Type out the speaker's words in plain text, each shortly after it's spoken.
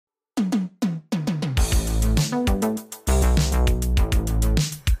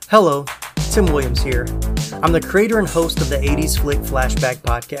Hello, Tim Williams here. I'm the creator and host of the 80s Flick Flashback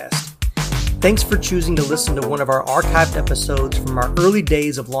Podcast. Thanks for choosing to listen to one of our archived episodes from our early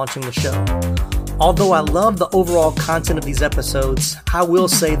days of launching the show. Although I love the overall content of these episodes, I will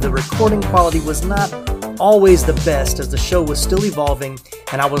say the recording quality was not always the best as the show was still evolving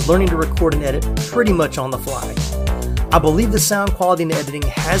and I was learning to record and edit pretty much on the fly. I believe the sound quality and editing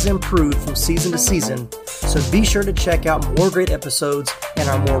has improved from season to season, so be sure to check out more great episodes in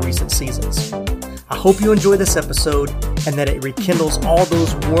our more recent seasons. I hope you enjoy this episode and that it rekindles all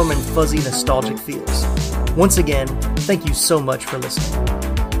those warm and fuzzy nostalgic feels. Once again, thank you so much for listening.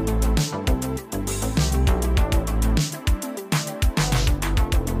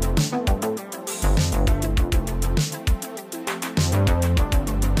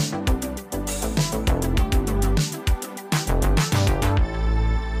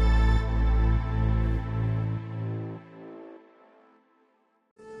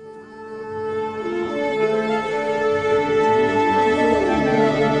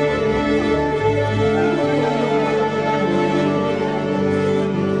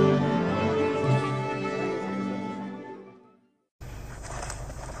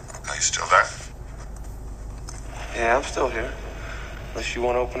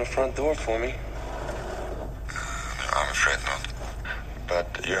 Front door for me. I'm afraid not.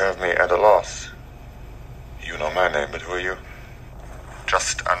 But you have me at a loss. You know my name, but who are you?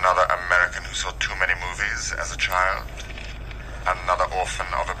 Just another American who saw too many movies as a child? Another orphan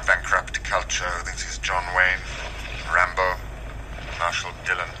of a bankrupt culture who thinks he's John Wayne, Rambo, Marshall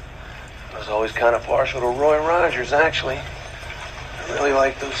Dillon? I was always kind of partial to Roy Rogers, actually. I really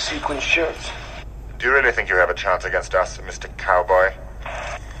like those sequin shirts. Do you really think you have a chance against us, Mr. Cowboy?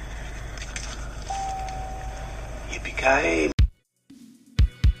 Yippee-ki-yay.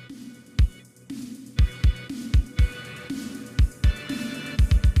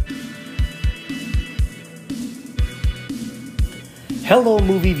 Hello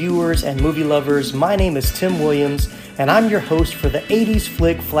movie viewers and movie lovers, my name is Tim Williams and I'm your host for the 80s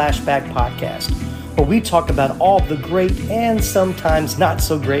Flick Flashback Podcast, where we talk about all the great and sometimes not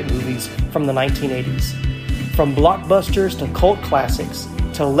so great movies from the 1980s. From blockbusters to cult classics,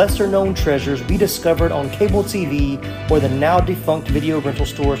 to lesser-known treasures we discovered on cable TV or the now-defunct video rental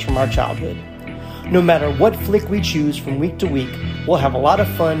stores from our childhood. No matter what flick we choose from week to week, we'll have a lot of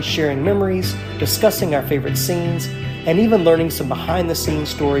fun sharing memories, discussing our favorite scenes, and even learning some behind-the-scenes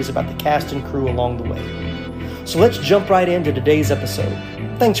stories about the cast and crew along the way. So let's jump right into today's episode.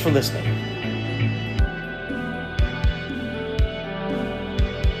 Thanks for listening.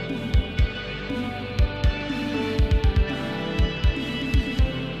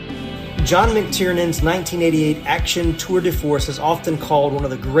 John McTiernan's 1988 action tour de force is often called one of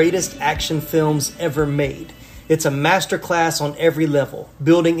the greatest action films ever made. It's a masterclass on every level,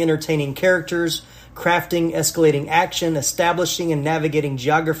 building entertaining characters, crafting escalating action, establishing and navigating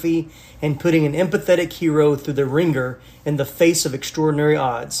geography, and putting an empathetic hero through the ringer in the face of extraordinary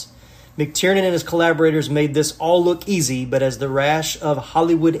odds. McTiernan and his collaborators made this all look easy, but as the rash of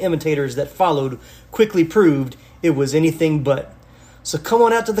Hollywood imitators that followed quickly proved, it was anything but. So come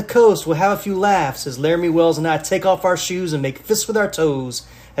on out to the coast, we'll have a few laughs as Laramie Wells and I take off our shoes and make fists with our toes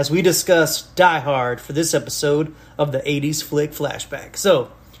as we discuss Die Hard for this episode of the 80s Flick Flashback.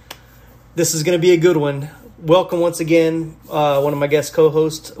 So, this is going to be a good one. Welcome once again, one of my guest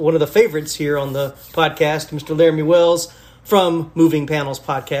co-hosts, one of the favorites here on the podcast, Mr. Laramie Wells from Moving Panels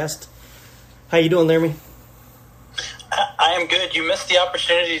Podcast. How you doing, Laramie? I am good. You missed the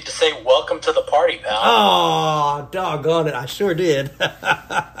opportunity to say welcome to the party, pal. Oh, doggone it. I sure did.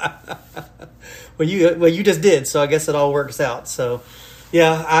 Well, you just did, so I guess it all works out. So,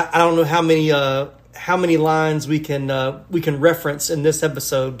 yeah, I don't know how many lines we can reference in this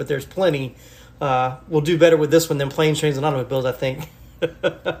episode, but there's plenty. We'll do better with this one than Planes, Trains, and Automobiles, I think.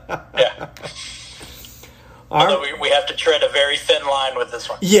 Yeah. Although we have to tread a very thin line with this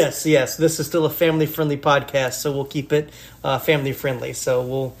one. Yes. This is still a family-friendly podcast, so we'll keep it family-friendly. So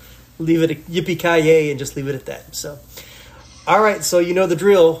we'll leave it yippee-ki-yay and just leave it at that. So, all right, so you know the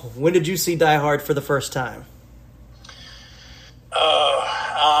drill. When did you see Die Hard for the first time?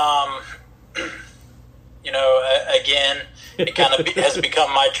 Again, it kind of has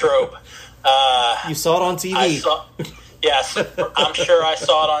become my trope. You saw it on TV. Yes, I'm sure I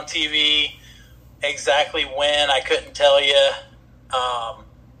saw it on TV. Exactly when, I couldn't tell you.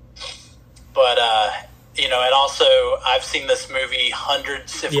 And also I've seen this movie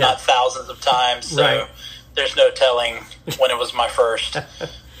hundreds, if not thousands of times, so there's no telling when it was my first.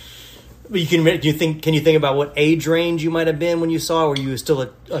 Can you think about what age range you might have been when you saw it? Were you still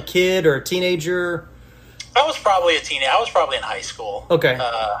a kid or a teenager? I was probably a teenager. I was probably in high school. Okay.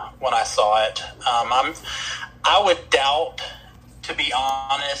 When I saw it, I would doubt, to be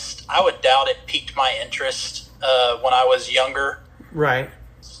honest, it piqued my interest when I was younger. Right.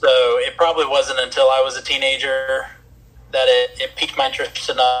 So it probably wasn't until I was a teenager that it piqued my interest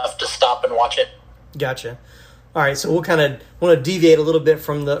enough to stop and watch it. Gotcha. All right, so we'll kind of want to deviate a little bit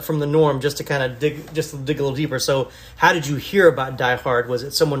from the norm just to kind of dig a little deeper. So, how did you hear about Die Hard? Was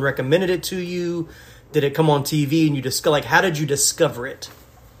it someone recommended it to you? Did it come on TV and you discover? Like, how did you discover it?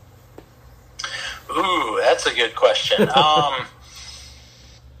 Ooh, that's a good question.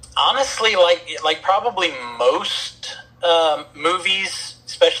 Honestly, like probably most movies,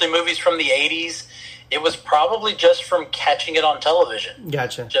 especially movies from the 80s, it was probably just from catching it on television.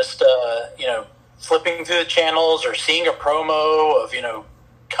 Gotcha. Just flipping through the channels or seeing a promo of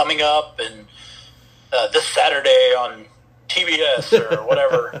coming up and this Saturday on TBS or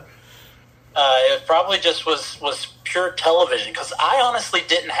whatever. It probably just was pure television, because I honestly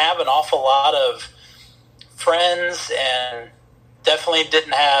didn't have an awful lot of friends and definitely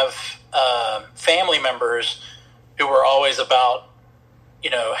didn't have family members who were always about,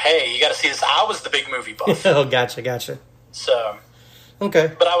 hey, you got to see this. I was the big movie buff. Oh, gotcha. So,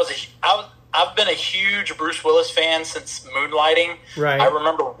 okay. But I've been a huge Bruce Willis fan since Moonlighting. Right. I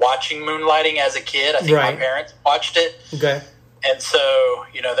remember watching Moonlighting as a kid. I think my parents watched it. Okay. And so,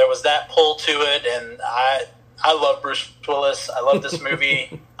 there was that pull to it, and I love Bruce Willis. I love this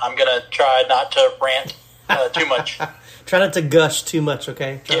movie. I'm going to try not to rant too much. Try not to gush too much,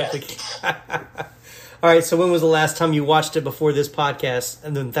 okay? All right, so when was the last time you watched it before this podcast,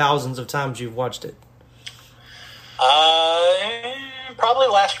 and then thousands of times you've watched it? Probably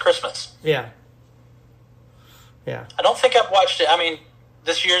last Christmas. Yeah. I don't think I've watched it. I mean,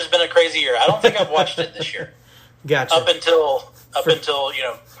 this year's been a crazy year. I don't think I've watched it this year. Gotcha. Up until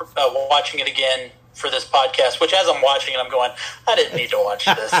watching it again for this podcast, which as I'm watching it, I'm going, I didn't need to watch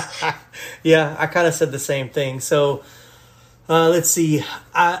this. Yeah, I kind of said the same thing. So, let's see.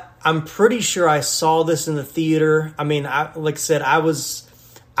 I'm pretty sure I saw this in the theater. I mean, like I said, I was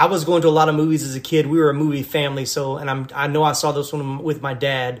going to a lot of movies as a kid. We were a movie family, I know I saw this one with my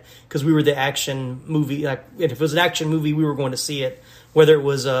dad because we were the action movie. Like, if it was an action movie, we were going to see it, whether it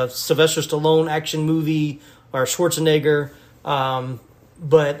was a Sylvester Stallone action movie or Schwarzenegger.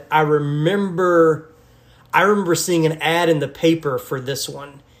 But I remember seeing an ad in the paper for this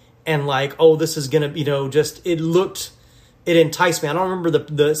one, and like, oh, this is gonna, it enticed me. I don't remember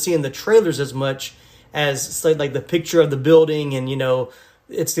the seeing the trailers as much as like the picture of the building, and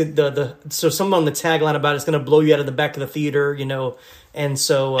it's so something on the tagline about it's going to blow you out of the back of the theater, and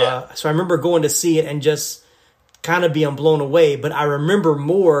so so I remember going to see it and just kind of being blown away. But I remember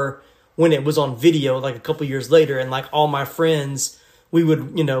more when it was on video, like a couple years later, and like all my friends, we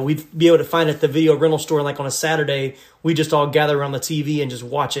would we'd be able to find it at the video rental store, and like on a Saturday we just all gather around the TV and just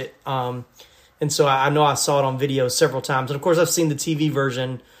watch it. And so I know I saw it on video several times. And, of course, I've seen the TV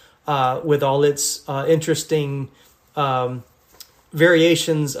version with all its interesting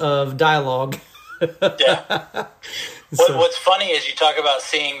variations of dialogue. Yeah. What's funny is you talk about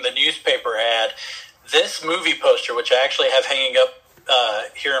seeing the newspaper ad. This movie poster, which I actually have hanging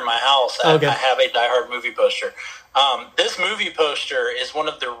up here in my house, okay. I have a Die Hard movie poster. This movie poster is one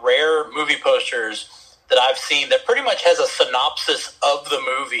of the rare movie posters that I've seen that pretty much has a synopsis of the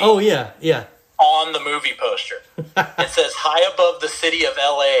movie. Oh, yeah. On the movie poster. It says, high above the city of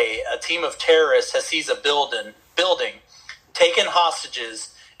L.A., a team of terrorists has seized a building, taken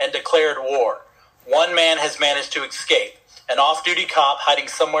hostages, and declared war. One man has managed to escape, an off-duty cop hiding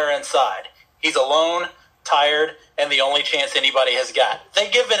somewhere inside. He's alone, tired, and the only chance anybody has got. They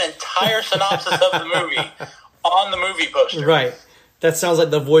give an entire synopsis of the movie on the movie poster. Right. That sounds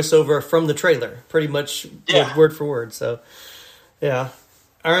like the voiceover from the trailer, pretty much word for word. So, yeah.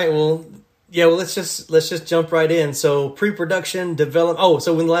 All right, well... Yeah, well, let's just jump right in. So, pre-production, develop. Oh,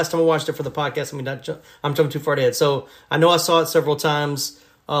 so when the last time I watched it for the podcast, I'm jumping too far ahead. So, I know I saw it several times,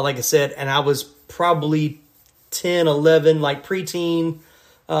 like I said, and I was probably 10, 11, like preteen.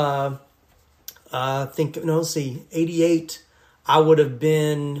 I think, let's see, 88. I would have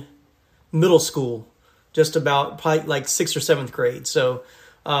been middle school, just about probably like 6th or 7th grade. So,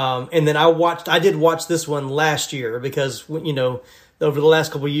 and then I did watch this one last year because, over the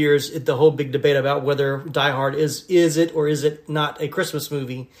last couple of years, the whole big debate about whether Die Hard is it or is it not a Christmas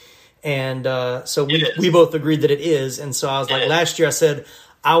movie. And so we both agreed that it is. And so I was like, last year I said,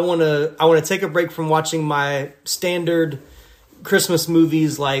 I want to take a break from watching my standard Christmas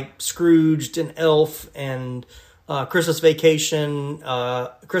movies like Scrooged and Elf and Christmas Vacation,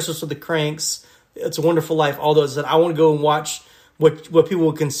 Christmas with the Cranks, It's a Wonderful Life, all those. That I want to go and watch what people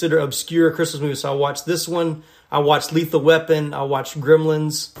would consider obscure Christmas movies. So I watched this one. I watched Lethal Weapon. I watched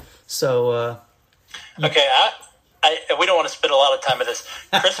Gremlins. So okay, we don't want to spend a lot of time on this.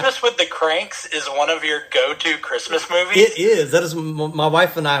 Christmas with the Cranks is one of your go-to Christmas movies? It is. That is my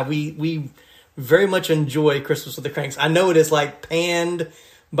wife and I. We very much enjoy Christmas with the Cranks. I know it is like panned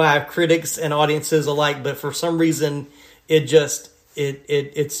by critics and audiences alike, but for some reason,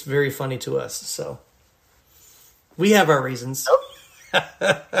 it's very funny to us. So we have our reasons.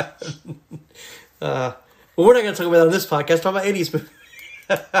 But we're not going to talk about that on this podcast. Talk about 80s movies.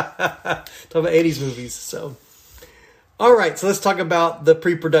 Talk about 80s movies. So, all right. So let's talk about the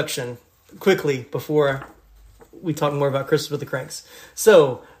pre-production quickly before we talk more about Christmas with the Cranks.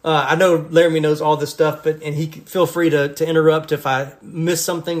 So I know Laramie knows all this stuff, and he can feel free to interrupt if I miss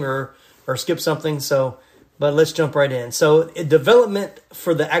something or skip something. So, but let's jump right in. So development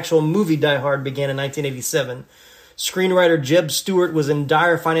for the actual movie Die Hard began in 1987. Screenwriter Jeb Stewart was in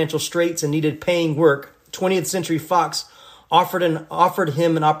dire financial straits and needed paying work. 20th Century Fox offered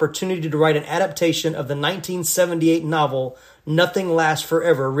him an opportunity to write an adaptation of the 1978 novel Nothing Lasts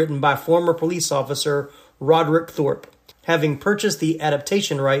Forever, written by former police officer Roderick Thorpe. Having purchased the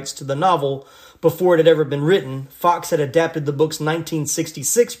adaptation rights to the novel before it had ever been written, Fox had adapted the book's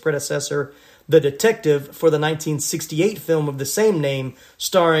 1966 predecessor, The Detective, for the 1968 film of the same name,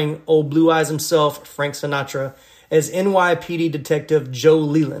 starring Old Blue Eyes himself, Frank Sinatra, as NYPD Detective Joe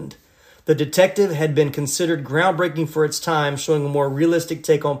Leland. The Detective had been considered groundbreaking for its time, showing a more realistic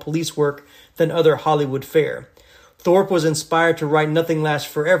take on police work than other Hollywood fare. Thorpe was inspired to write Nothing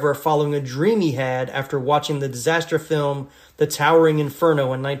Lasts Forever following a dream he had after watching the disaster film The Towering Inferno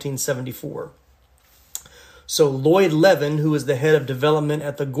in 1974. So Lloyd Levin, who was the head of development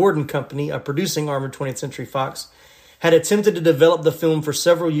at the Gordon Company, a producing arm of 20th Century Fox, had attempted to develop the film for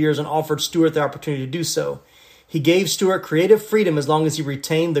several years and offered Stewart the opportunity to do so. He gave Stewart creative freedom as long as he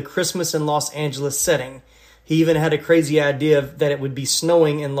retained the Christmas in Los Angeles setting. He even had a crazy idea that it would be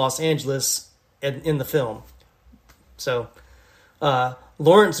snowing in Los Angeles in the film. So,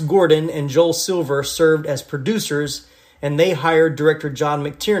 Lawrence Gordon and Joel Silver served as producers, and they hired director John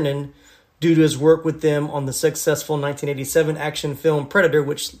McTiernan due to his work with them on the successful 1987 action film Predator,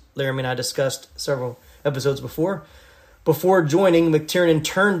 which Laramie and I discussed several episodes before. Before joining, McTiernan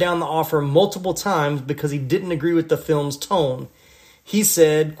turned down the offer multiple times because he didn't agree with the film's tone. He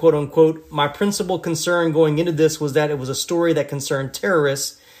said, quote unquote, "My principal concern going into this was that it was a story that concerned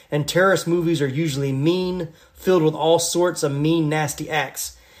terrorists, and terrorist movies are usually mean, filled with all sorts of mean, nasty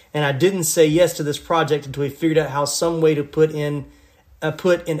acts. And I didn't say yes to this project until we figured out how some way to put in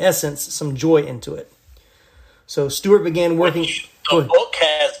essence some joy into it." So Stewart began working. The book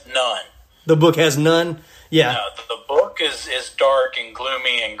has none. The book has none. Yeah. No, the book is dark and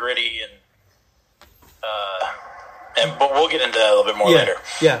gloomy and gritty, but we'll get into that a little bit more later.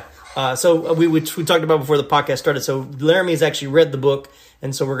 Yeah. So we talked about before the podcast started. So Laramie has actually read the book,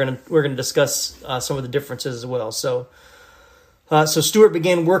 and so we're gonna discuss some of the differences as well. So Stewart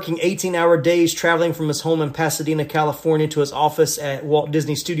began working 18-hour days, traveling from his home in Pasadena, California, to his office at Walt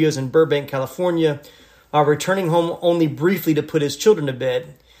Disney Studios in Burbank, California, returning home only briefly to put his children to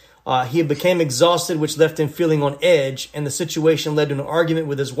bed. He became exhausted, which left him feeling on edge, and the situation led to an argument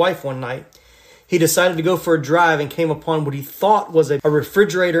with his wife one night. He decided to go for a drive and came upon what he thought was a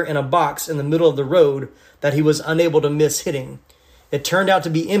refrigerator in a box in the middle of the road that he was unable to miss hitting. It turned out to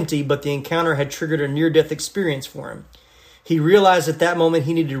be empty, but the encounter had triggered a near-death experience for him. He realized at that moment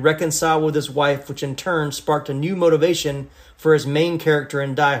he needed to reconcile with his wife, which in turn sparked a new motivation for his main character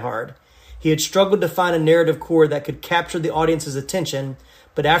in Die Hard. He had struggled to find a narrative core that could capture the audience's attention,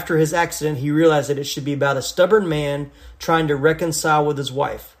 but after his accident, he realized that it should be about a stubborn man trying to reconcile with his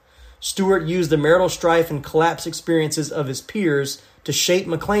wife. Stewart used the marital strife and collapse experiences of his peers to shape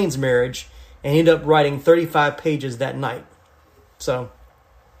McClane's marriage, and ended up writing 35 pages that night. So,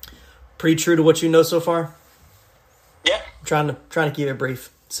 pretty true to what you know so far? Yeah. I'm trying to keep it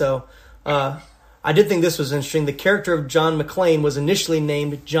brief. So, I did think this was interesting. The character of John McClane was initially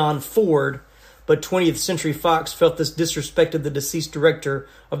named John Ford, but 20th Century Fox felt this disrespected the deceased director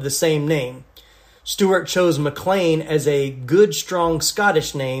of the same name. Stewart chose McClane as a good, strong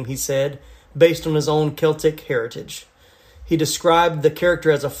Scottish name, he said, based on his own Celtic heritage. He described the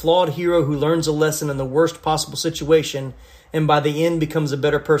character as a flawed hero who learns a lesson in the worst possible situation and by the end becomes a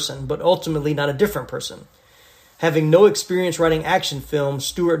better person, but ultimately not a different person. Having no experience writing action films,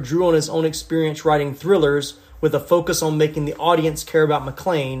 Stewart drew on his own experience writing thrillers with a focus on making the audience care about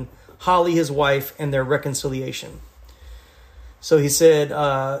McClane, Holly, his wife, and their reconciliation. So he said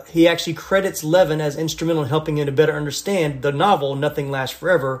he actually credits Levin as instrumental in helping him to better understand the novel Nothing Lasts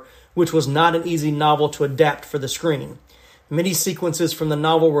Forever, which was not an easy novel to adapt for the screen. Many sequences from the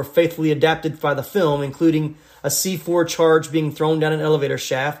novel were faithfully adapted by the film, including a C4 charge being thrown down an elevator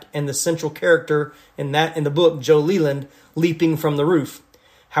shaft and the central character in the book, Joe Leland, leaping from the roof.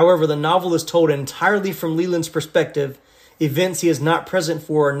 However, the novel is told entirely from Leland's perspective. Events he is not present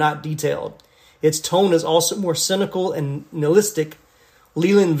for are not detailed. Its tone is also more cynical and nihilistic.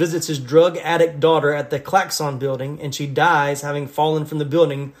 Leland visits his drug addict daughter at the Klaxon building, and she dies having fallen from the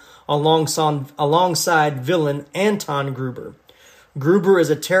building alongside villain Anton Gruber. Gruber is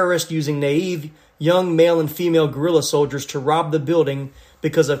a terrorist using naive, young male and female guerrilla soldiers to rob the building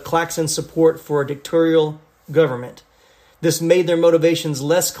because of Klaxon's support for a dictatorial government. This made their motivations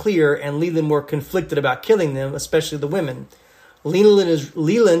less clear, and Leland more conflicted about killing them, especially the women.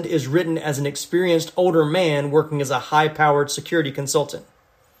 Leland is written as an experienced older man working as a high-powered security consultant.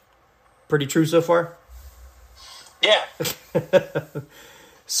 Pretty true so far? Yeah.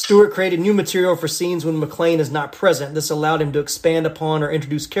 Stewart created new material for scenes when McClane is not present. This allowed him to expand upon or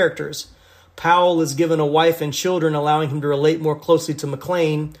introduce characters. Powell is given a wife and children, allowing him to relate more closely to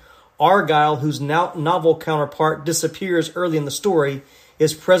McClane. Argyle, whose novel counterpart disappears early in the story,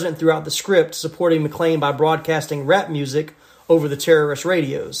 is present throughout the script, supporting McClane by broadcasting rap music over the terrorist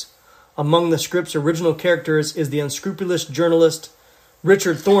radios. Among the script's original characters is the unscrupulous journalist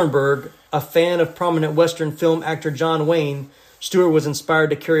Richard Thornburg. A fan of prominent Western film actor John Wayne, Stewart was inspired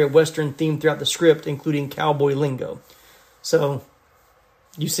to carry a Western theme throughout the script, including cowboy lingo. So,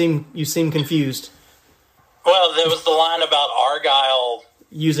 you seem confused. Well, there was the line about Argyle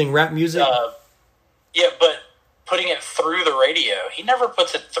using rap music? Yeah, but putting it through the radio. He never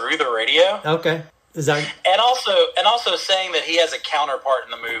puts it through the radio. Okay. Is that... And also saying that he has a counterpart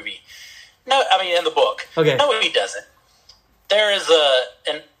in the movie. No, I mean in the book. Okay. No, he doesn't. There is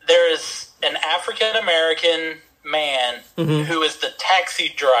an African American man who is the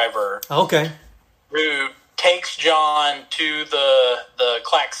taxi driver. Okay. Who takes John to the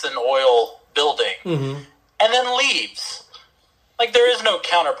Klaxon Oil building and then leaves. Like, there is no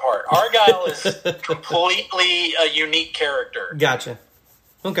counterpart. Argyle is completely a unique character. Gotcha.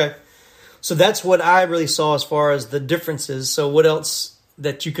 Okay. So that's what I really saw as far as the differences. So what else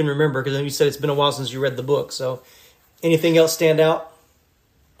that you can remember? Because you said it's been a while since you read the book. So anything else stand out?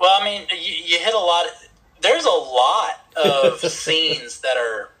 Well, I mean, you hit a lot. There's a lot of scenes that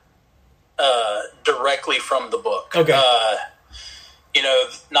are directly from the book. Okay.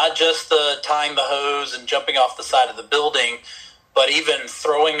 Not just the tying the hose and jumping off the side of the building, but even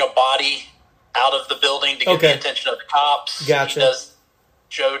throwing a body out of the building to get the attention of the cops. Gotcha.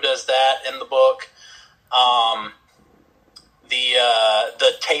 Joe does that in the book.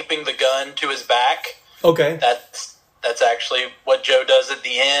 The taping the gun to his back. Okay. That's actually what Joe does at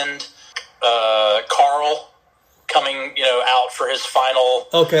the end. Carl coming, out for his final.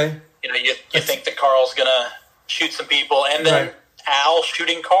 Okay. You think that Carl's gonna shoot some people, and then Al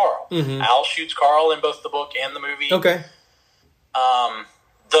shooting Carl. Mm-hmm. Al shoots Carl in both the book and the movie. Okay.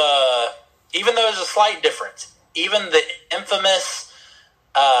 Even though there's a slight difference, even the infamous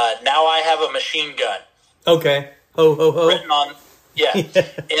 "Now I have a machine gun." Okay. Ho ho ho. Written on, yeah.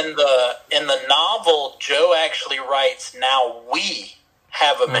 in the novel, Joe actually writes, "Now we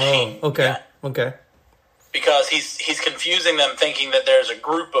have a machine gun." Okay. Because he's confusing them, thinking that there's a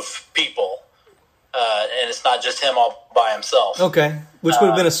group of people, and it's not just him all by himself. Okay, which would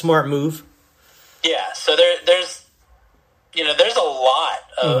have been a smart move. Yeah, so there's a lot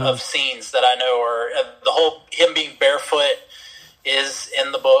of scenes that I know are the whole him being barefoot is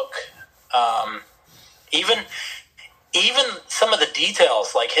in the book. Even some of the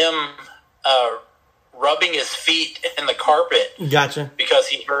details, like him rubbing his feet in the carpet. Gotcha. Because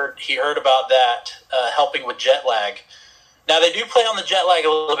he heard about that helping with jet lag. Now they do play on the jet lag a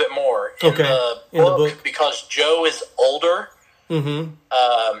little bit more in the book because Joe is older. Mm-hmm.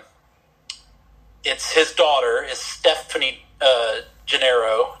 It's his daughter is Stephanie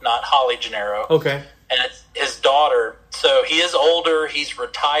Gennaro, not Holly Gennaro. Okay. And it's his daughter. So he is older. He's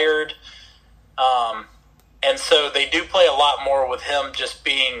retired. And so they do play a lot more with him just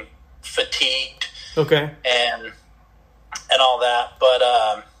being fatigued. Okay. And all that. But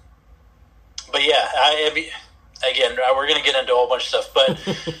yeah, we're going to get into a whole bunch of stuff. But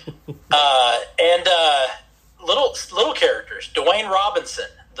little characters. Dwayne Robinson,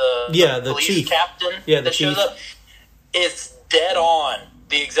 the police chief captain that shows up, is dead on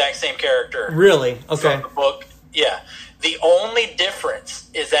the exact same character. Really? Okay. From the book. Yeah. The only difference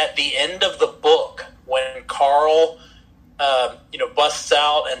is at the end of the book when Carl busts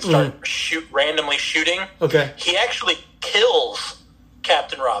out and starts randomly shooting. Okay. He actually kills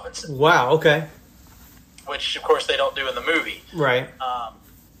Captain Robinson. Wow, okay. Which, of course, they don't do in the movie. Right.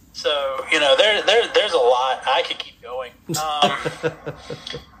 So, there's a lot. I could keep going.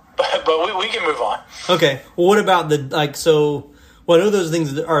 But we can move on. Okay. Well, what about well, I know those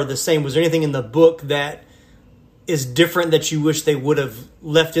things are the same. Was there anything in the book that is different that you wish they would have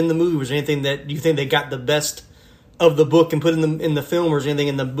left in the movie? Was there anything that you think they got the best of the book and put in the film, or is there anything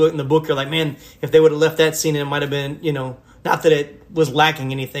in the book you're like, man, if they would have left that scene, it might have been, not that it was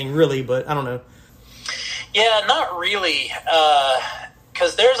lacking anything really, but I don't know. Yeah, not really,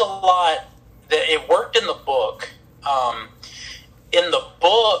 because there's a lot that it worked in the book. In the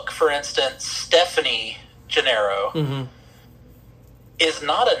book, for instance, Stephanie Gennaro is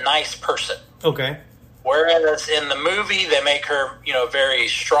not a nice person. Okay. Whereas in the movie, they make her, very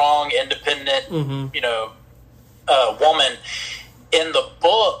strong, independent, woman. In the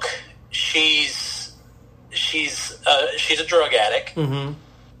book, she's a drug addict.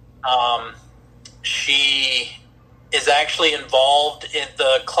 She is actually involved in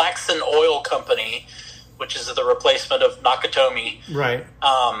the Claxon Oil Company, which is the replacement of Nakatomi. Right.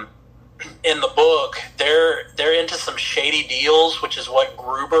 In the book, they're into some shady deals, which is what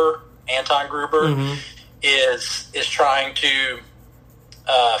Anton Gruber, is trying to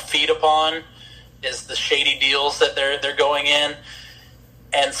feed upon, is the shady deals that they're going in.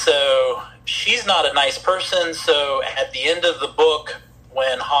 And so she's not a nice person. So at the end of the book,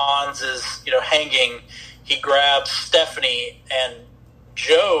 when Hans is hanging, he grabs Stephanie, and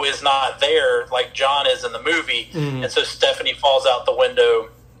Joe is not there like John is in the movie, and so Stephanie falls out the window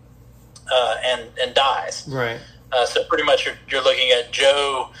and dies. Right. So pretty much you're looking at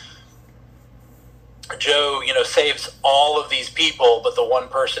Joe. Joe, saves all of these people, but the one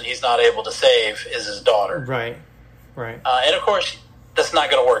person he's not able to save is his daughter. Right. Right. And of course, that's not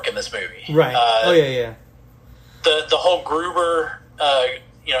going to work in this movie. Right. Yeah. The whole Gruber,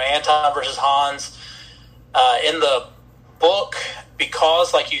 Anton versus Hans, in the book,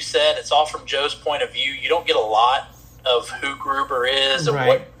 because, like you said, it's all from Joe's point of view, you don't get a lot of who Gruber is or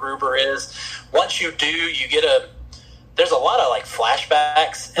what Gruber is. Once you do, there's a lot of,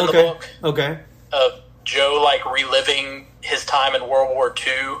 flashbacks in the book. Okay. Of Joe, reliving his time in World War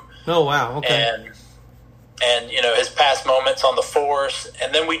II. Oh, wow. Okay. And his past moments on the force.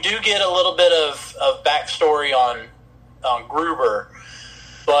 And then we do get a little bit of backstory on Gruber,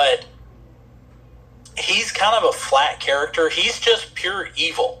 but he's kind of a flat character. He's just pure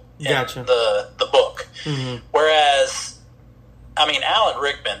evil in the book. Whereas, Alan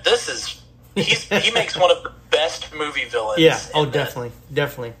Rickman, he makes one of the best movie villains. Yeah. Oh,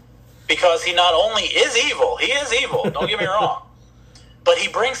 definitely. Because he not only is evil, don't get me wrong, but he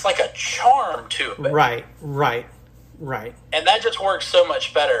brings a charm to it. Right. And that just works so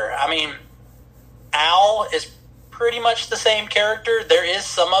much better. Al is pretty much the same character. There is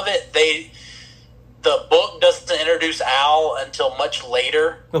some of it. The book doesn't introduce Al until much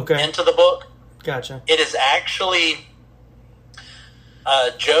later into the book. Gotcha. It is actually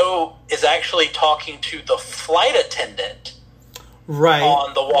Joe is actually talking to the flight attendant. Right.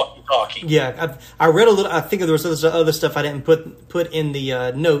 On the walkie-talkie. Yeah, I read a little. I think there was other stuff I didn't put in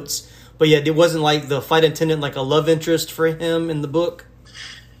the notes, but yeah, it wasn't like the flight attendant like a love interest for him in the book.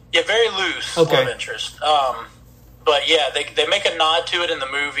 Yeah, very loose love interest. But yeah, they make a nod to it in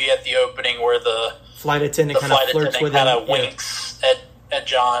the movie at the opening where the flight attendant kind of flirts with him. Kind of winks at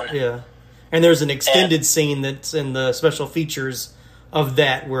John. Yeah, and there's an extended scene that's in the special features of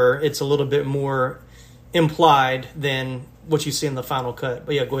that where it's a little bit more implied than what you see in the final cut.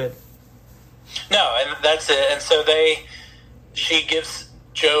 But yeah, go ahead. No, and that's it. And so she gives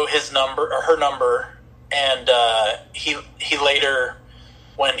Joe his number or her number, and he later,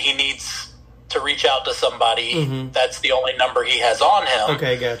 when he needs to reach out to somebody, that's the only number he has on him.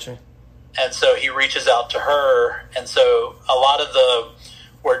 Okay, gotcha. And so he reaches out to her, and so a lot of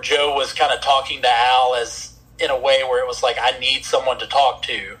where Joe was kind of talking to Al as in a way where it was like, I need someone to talk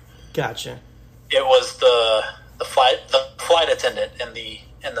to. Gotcha. It was the flight attendant in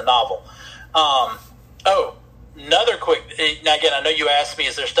the novel. Another quick. Now again, I know you asked me,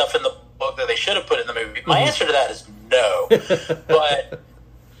 is there stuff in the book that they should have put in the movie? My answer to that is no.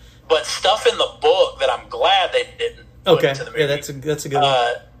 but stuff in the book that I'm glad they didn't put into the movie. Yeah, that's a good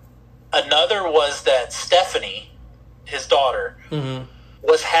one. Another was that Stephanie, his daughter,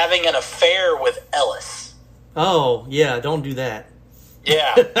 was having an affair with Ellis. Oh yeah, don't do that.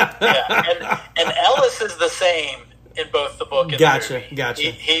 Yeah. And Ellis is the same in both the book and the movie. Gotcha.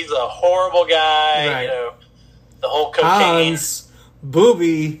 He's a horrible guy, right. The whole cocaine. Hans,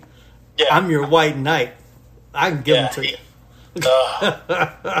 Booby, yeah. I'm your white knight. I can give him to you. But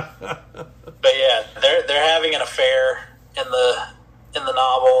yeah, they're having an affair in the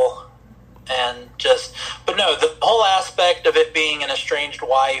novel, and but no, the whole aspect of it being an estranged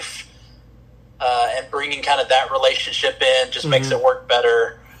wife and bringing kind of that relationship in just makes it work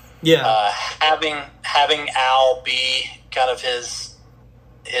better. Yeah. Having Al be kind of his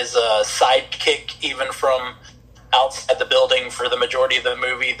sidekick, even from outside the building for the majority of the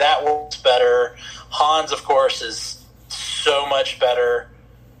movie, that works better. Hans, of course, is so much better.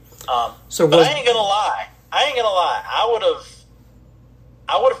 But I ain't gonna lie.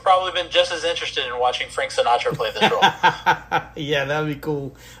 I would have probably been just as interested in watching Frank Sinatra play this role. Yeah, that would be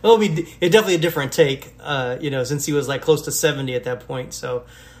cool. It's definitely a different take, since he was like close to 70 at that point. So,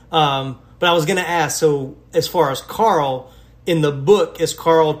 but I was gonna ask. So, as far as Carl in the book, is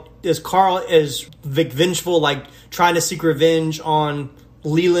Carl as vengeful, like trying to seek revenge on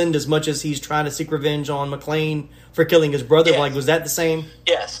Leland as much as he's trying to seek revenge on McClane for killing his brother? Yes. Like, was that the same?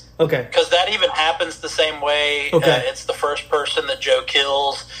 Yes. Okay. Because that even happens the same way. Okay. It's the first person that Joe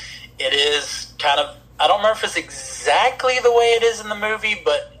kills. It is kind of, I don't remember if it's exactly the way it is in the movie,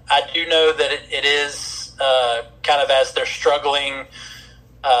 but I do know that it is kind of as they're struggling,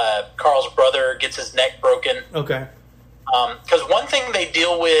 Carl's brother gets his neck broken. Okay. Because one thing they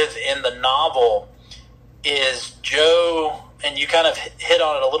deal with in the novel is Joe, and you kind of hit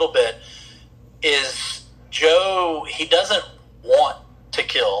on it a little bit, is Joe, he doesn't want to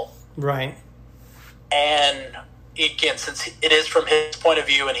kill. Right. And again, since it is from his point of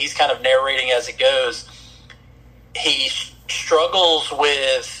view and he's kind of narrating as it goes, he struggles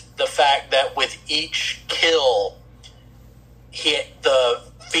with the fact that with each kill, the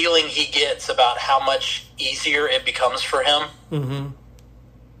feeling he gets about how much easier it becomes for him. Mm-hmm.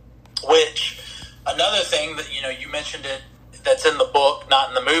 Which, another thing that, you mentioned it, that's in the book, not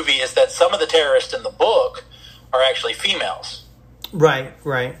in the movie, is that some of the terrorists in the book are actually females. Right.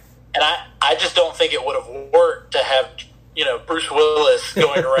 And I just don't think it would have worked to have, Bruce Willis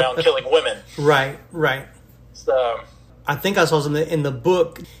going around killing women. Right. So I think I saw something in the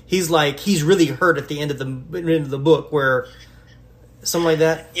book. He's really hurt at the end of the book, where something like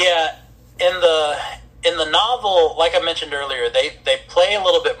that. Yeah, in the novel, like I mentioned earlier, they play a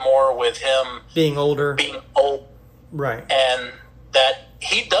little bit more with him being older, right, and that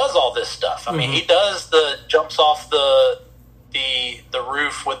he does all this stuff. I mean, he does jumps off the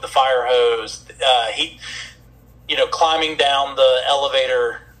roof with the fire hose. He, climbing down the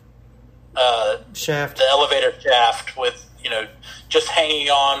elevator shaft. The elevator shaft with, just hanging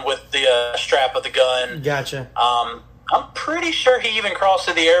on with the strap of the gun. Gotcha. I'm pretty sure he even crawls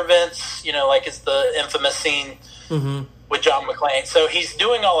through the air vents, like it's the infamous scene with John McClane. So he's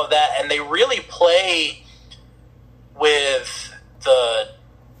doing all of that, and they really play with the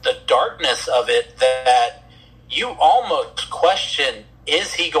darkness of it that you almost question,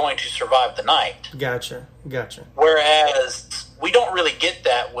 is he going to survive the night? Gotcha. Whereas we don't really get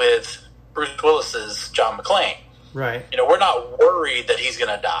that with Bruce Willis's John McClane. Right. We're not worried that he's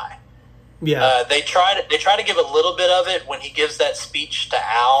going to die. Yeah. They try to give a little bit of it when he gives that speech to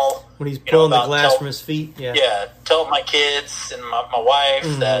Al. When he's pulling the glass from his feet. Yeah. Yeah. Tell my kids and my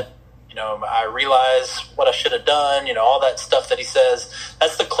wife that, I realize what I should have done, all that stuff that he says.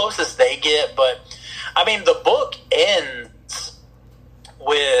 That's the closest they get. But, I mean, the book ends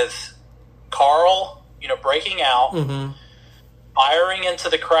with Carl, breaking out, firing into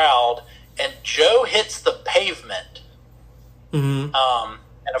the crowd, and Joe hits the pavement. And,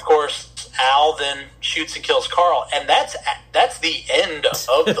 of course, Al then shoots and kills Carl, and that's the end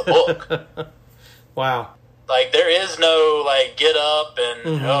of the book. Wow. Like, there is no, get up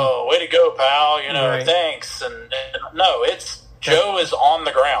and, oh, way to go, pal, Right. thanks. And no, it's Joe is on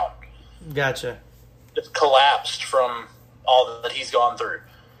the ground. Gotcha. Just collapsed from all that he's gone through.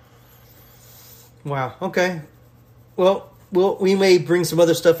 Wow. Okay. Well, we may bring some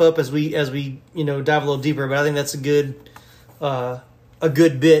other stuff up as we dive a little deeper, but I think that's a good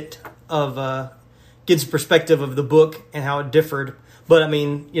bit of gives perspective of the book and how it differed. But I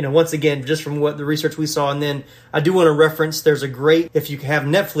mean, once again, just from what the research we saw, and then I do want to reference, there's a great, if you have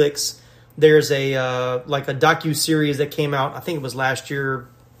Netflix, there's a a docu-series that came out, I think it was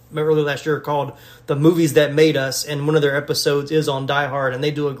early last year, called The Movies That Made Us, and one of their episodes is on Die Hard, and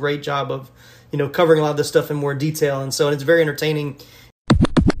they do a great job of, covering a lot of this stuff in more detail, and it's very entertaining.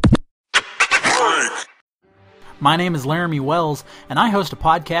 My name is Laramie Wells, and I host a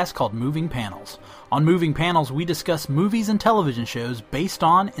podcast called Moving Panels. On Moving Panels, we discuss movies and television shows based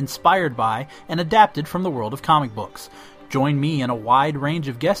on, inspired by, and adapted from the world of comic books. Join me and a wide range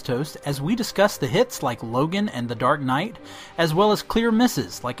of guest hosts as we discuss the hits like Logan and The Dark Knight, as well as clear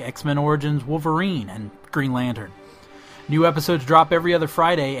misses like X-Men Origins Wolverine and Green Lantern. New episodes drop every other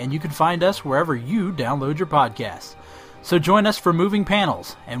Friday, and you can find us wherever you download your podcasts. So join us for Moving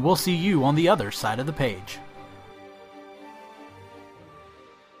Panels, and we'll see you on the other side of the page.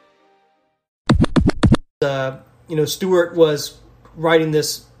 Stewart was writing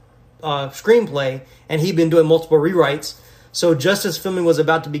this screenplay, and he'd been doing multiple rewrites. So just as filming was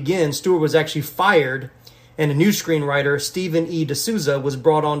about to begin, Stewart was actually fired, and a new screenwriter, Stephen E. D'Souza, was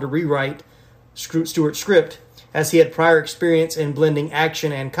brought on to rewrite Stewart's script, as he had prior experience in blending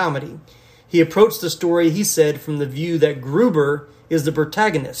action and comedy. He approached the story, he said, from the view that Gruber is the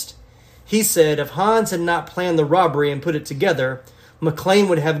protagonist. He said if Hans had not planned the robbery and put it together, McClane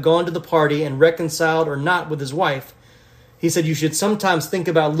would have gone to the party and reconciled or not with his wife. He said you should sometimes think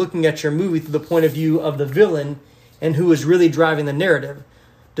about looking at your movie through the point of view of the villain and who is really driving the narrative.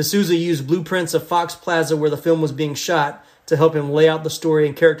 D'Souza used blueprints of Fox Plaza where the film was being shot to help him lay out the story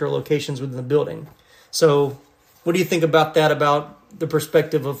and character locations within the building. So, what do you think about that, about the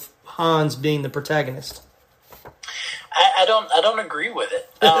perspective of Hans being the protagonist? I don't agree with it.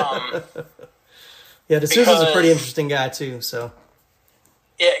 Yeah, D'Souza's a pretty interesting guy too. So,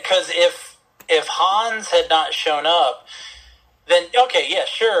 yeah, because if Hans had not shown up, then okay, yeah,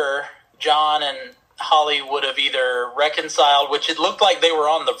 sure, John and Holly would have either reconciled, which it looked like they were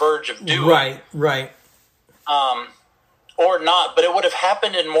on the verge of doing, right, or not, but it would have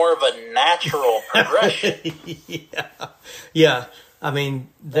happened in more of a natural progression. Yeah. I mean,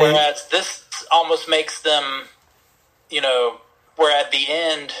 whereas this almost makes them, where at the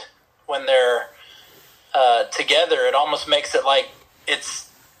end when they're together, it almost makes it like it's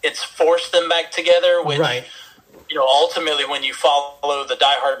forced them back together, which. Right. Ultimately, when you follow the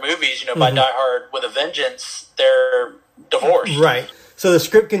Die Hard movies, by Die Hard with a Vengeance, they're divorced. Right. So the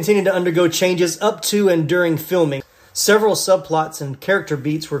script continued to undergo changes up to and during filming. Several subplots and character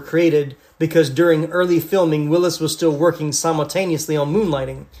beats were created because during early filming, Willis was still working simultaneously on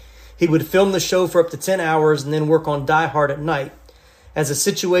Moonlighting. He would film the show for up to 10 hours and then work on Die Hard at night. As the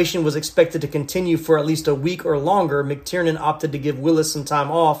situation was expected to continue for at least a week or longer, McTiernan opted to give Willis some time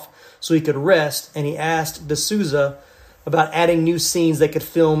off so he could rest, and he asked D'Souza about adding new scenes they could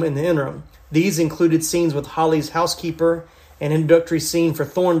film in the interim. These included scenes with Holly's housekeeper, an introductory scene for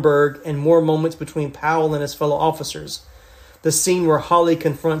Thornburg, and more moments between Powell and his fellow officers. The scene where Holly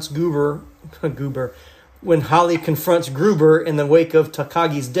confronts Gruber in the wake of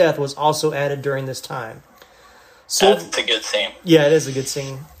Takagi's death was also added during this time. That's a good scene. Yeah, it is a good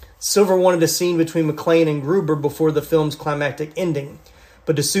scene. Silver wanted a scene between McClane and Gruber before the film's climactic ending,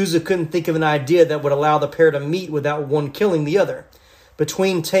 but D'Souza couldn't think of an idea that would allow the pair to meet without one killing the other.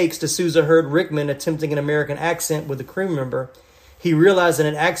 Between takes, D'Souza heard Rickman attempting an American accent with a crew member. He realized that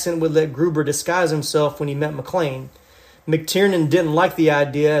an accent would let Gruber disguise himself when he met McClane. McTiernan didn't like the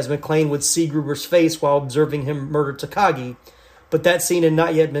idea, as McClane would see Gruber's face while observing him murder Takagi, but that scene had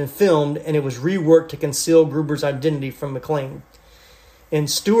not yet been filmed, and it was reworked to conceal Gruber's identity from McClane. In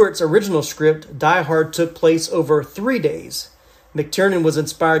Stewart's original script, Die Hard took place over 3 days. McTiernan was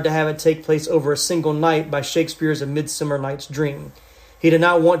inspired to have it take place over a single night by Shakespeare's A Midsummer Night's Dream. He did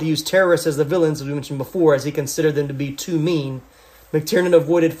not want to use terrorists as the villains, as we mentioned before, as he considered them to be too mean. McTiernan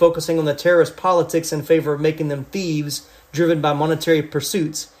avoided focusing on the terrorist politics in favor of making them thieves driven by monetary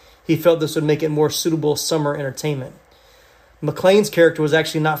pursuits. He felt this would make it more suitable summer entertainment. McClane's character was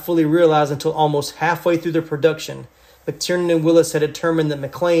actually not fully realized until almost halfway through the production. McTiernan and Willis had determined that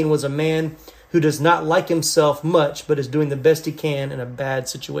McClane was a man who does not like himself much, but is doing the best he can in a bad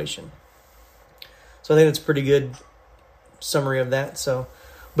situation. So I think that's a pretty good summary of that. So,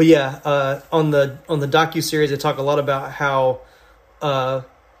 but yeah, on the docuseries, they talk a lot about how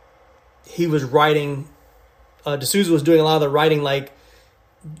he was writing. D'Souza was doing a lot of the writing, like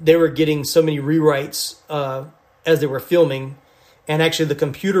they were getting so many rewrites as they were filming, and actually the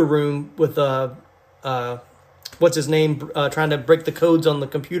computer room with what's his name trying to break the codes on the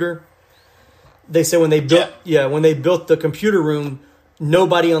computer. They said when they built the computer room,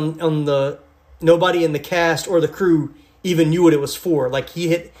 nobody in the cast or the crew even knew what it was for. Like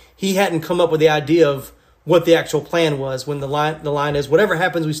he hadn't come up with the idea of what the actual plan was. When the line is, whatever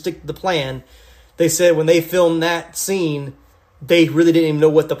happens, we stick to the plan. They said when they filmed that scene, they really didn't even know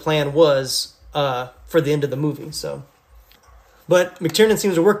what the plan was for the end of the movie. So, but McTiernan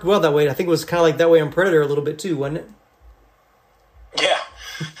seems to work well that way. I think it was kind of like that way on Predator a little bit too, wasn't it? Yeah.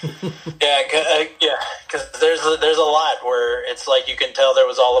 Because there's a lot where it's like you can tell there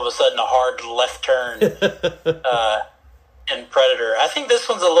was all of a sudden a hard left turn in Predator. I think this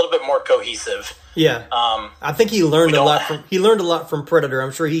one's a little bit more cohesive. Yeah, I think he learned a lot from Predator.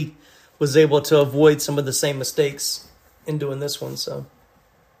 I'm sure he was able to avoid some of the same mistakes in doing this one. So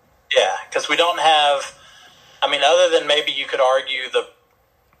yeah, because we don't have. I mean, other than maybe you could argue the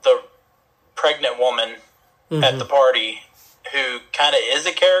pregnant woman at the party who kind of is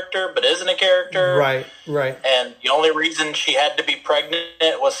a character but isn't a character. Right. And the only reason she had to be pregnant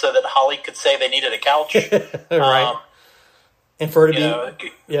was so that Holly could say they needed a couch. Right. And for her to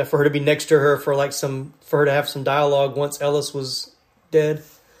be, for her to be next to her for her to have some dialogue once Ellis was dead.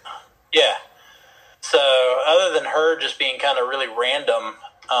 Yeah. So other than her just being kind of really random,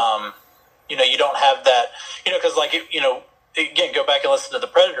 you don't have that, because again, go back and listen to the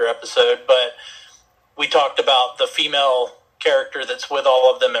Predator episode, but we talked about the female character that's with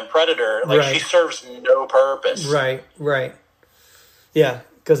all of them in Predator. Like, right. She serves no purpose. Right. Yeah,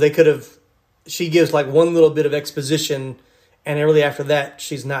 because she gives like one little bit of exposition, and really after that,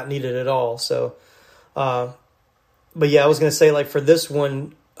 she's not needed at all. So, but yeah, I was going to say, like, for this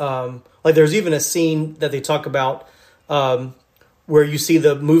one, like there's even a scene that they talk about where you see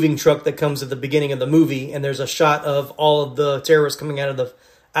the moving truck that comes at the beginning of the movie, and there's a shot of all of the terrorists coming out of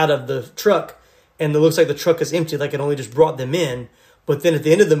the truck, and it looks like the truck is empty, like it only just brought them in. But then at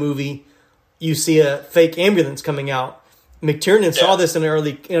the end of the movie, you see a fake ambulance coming out. McTiernan saw this in an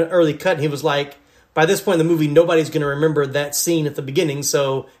early cut, and he was like, by this point in the movie, nobody's going to remember that scene at the beginning,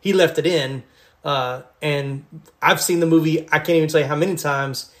 so he left it in. And I've seen the movie, I can't even tell you how many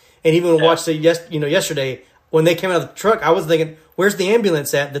times, and even watched it yesterday. When they came out of the truck, I was thinking, where's the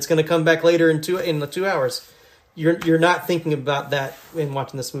ambulance at that's going to come back later in the 2 hours? You're not thinking about that in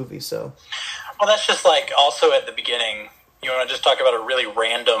watching this movie. So, well, that's just like also at the beginning. You want to just talk about a really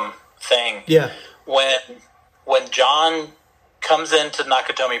random thing? Yeah. When John comes into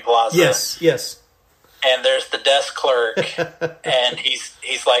Nakatomi Plaza, yes, and there's the desk clerk, and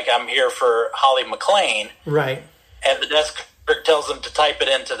he's like, I'm here for Holly McClane, right? And the desk clerk tells him to type it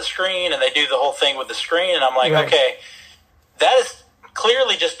into the screen, and they do the whole thing with the screen, and I'm like, right. Okay, that is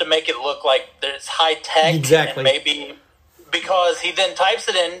clearly just to make it look like there's high tech, exactly. And maybe because he then types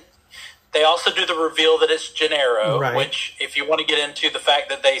it in. They also do the reveal that it's Gennaro, right. Which, if you want to get into the fact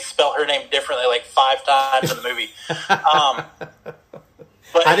that they spell her name differently like 5 times in the movie, but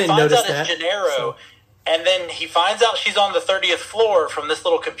I he didn't finds notice out that, it's Gennaro, so. And then he finds out she's on the 30th floor from this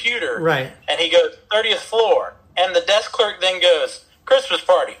little computer, right? And he goes 30th floor, and the desk clerk then goes Christmas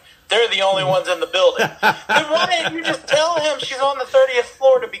party. They're the only ones in the building. Then why didn't you just tell him she's on the 30th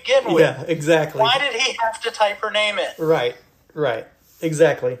floor to begin with? Yeah, exactly. Why did he have to type her name in? Right,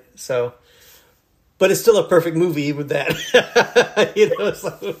 exactly. So, but it's still a perfect movie with that. It's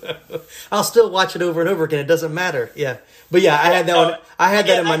like, I'll still watch it over and over again. It doesn't matter. Yeah, but yeah, I had that one. I had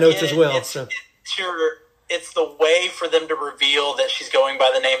that in my notes as well. It's the way for them to reveal that she's going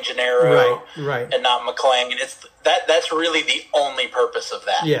by the name Gennaro, right, and not McClane. And that's really the only purpose of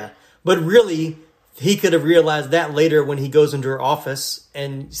that. Yeah, but really, he could have realized that later when he goes into her office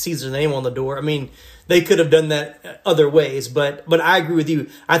and sees her name on the door. I mean, they could have done that other ways, but I agree with you.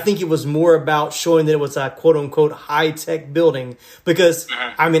 I think it was more about showing that it was a quote unquote high tech building because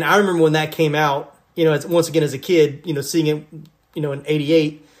I mean, I remember when that came out. Once again as a kid, seeing it, in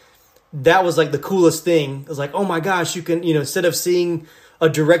 '88. That was like the coolest thing. It was like, oh my gosh, you can, instead of seeing a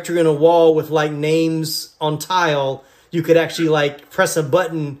directory on a wall with like names on tile, you could actually like press a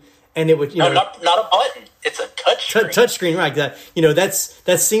button and it would, not a button. It's a touch screen. Touch screen, right?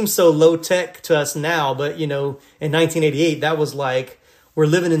 That seems so low tech to us now, but in 1988, that was like we're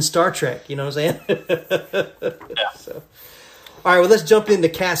living in Star Trek. You know what I'm saying? Yeah. So, all right, well, let's jump into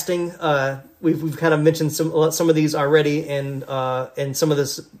casting. We've kind of mentioned some of these already, and some of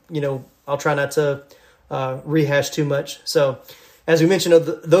this, I'll try not to rehash too much. So, as we mentioned,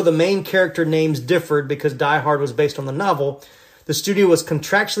 though the main character names differed because Die Hard was based on the novel, the studio was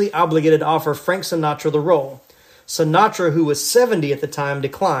contractually obligated to offer Frank Sinatra the role. Sinatra, who was 70 at the time,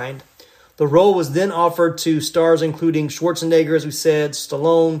 declined. The role was then offered to stars including Schwarzenegger, as we said,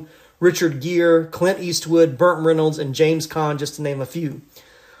 Stallone, Richard Gere, Clint Eastwood, Burt Reynolds, and James Caan, just to name a few.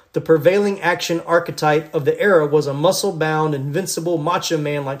 The prevailing action archetype of the era was a muscle-bound, invincible macho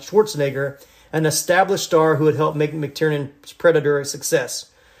man like Schwarzenegger, an established star who had helped make McTiernan's Predator a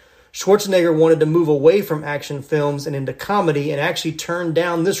success. Schwarzenegger wanted to move away from action films and into comedy and actually turned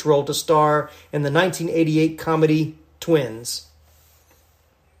down this role to star in the 1988 comedy Twins.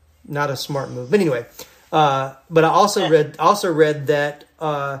 Not a smart move. But anyway, but I also read that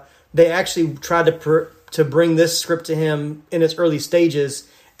they actually tried to bring this script to him in its early stages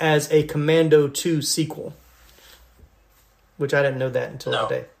as a Commando 2 sequel, which I didn't know that until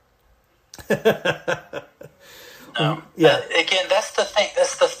today. No. Yeah. Again, that's the thing.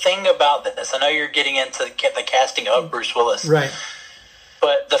 That's the thing about this. I know you're getting into the casting of Bruce Willis, right?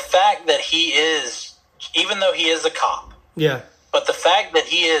 But the fact that he is, even though he is a cop, yeah. But the fact that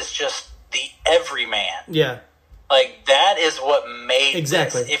he is just the everyman, yeah. Like that is what made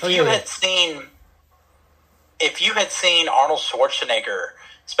exactly. This. If you had seen if you had seen Arnold Schwarzenegger,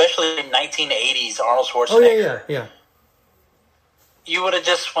 especially in 1980s Arnold Schwarzenegger, Oh yeah. You would have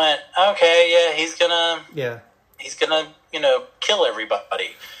just went, okay, yeah, he's gonna kill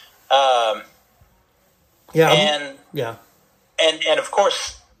everybody. And of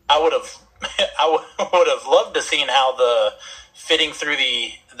course, I would have loved to seen how the fitting through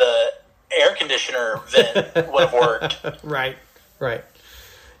the air conditioner vent would have worked. Right.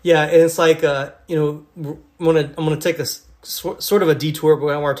 Yeah, and it's like I'm gonna take a sort of a detour, but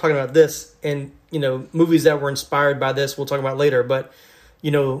when we're talking about this and movies that were inspired by this, we'll talk about later. But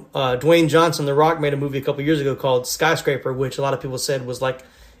Dwayne Johnson, The Rock, made a movie a couple years ago called Skyscraper, which a lot of people said was like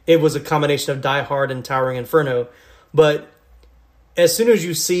it was a combination of Die Hard and Towering Inferno. But as soon as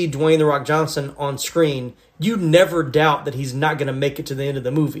you see Dwayne The Rock Johnson on screen, you never doubt that he's not going to make it to the end of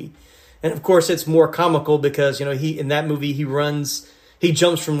the movie. And of course, it's more comical because he in that movie he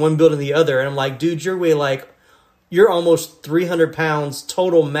jumps from one building to the other, and I'm like, dude, you're almost 300 pounds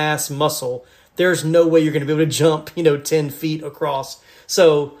total mass muscle. There's no way you're going to be able to jump 10 feet across.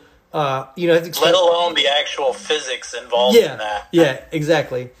 So let alone the actual physics involved in that. Yeah,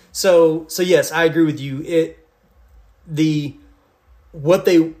 exactly. So yes, I agree with you.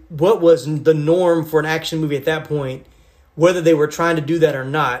 What was the norm for an action movie at that point, whether they were trying to do that or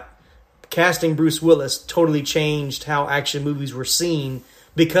not, casting Bruce Willis totally changed how action movies were seen,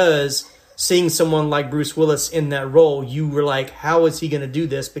 because seeing someone like Bruce Willis in that role, you were like, how is he going to do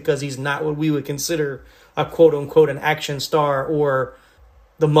this? Because he's not what we would consider a quote unquote an action star or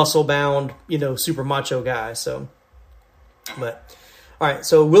the muscle bound, super macho guy. So, but all right.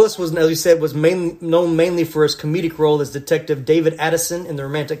 So Willis was, as we said, was known mainly for his comedic role as Detective David Addison in the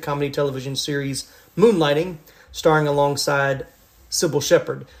romantic comedy television series Moonlighting, starring alongside Sybil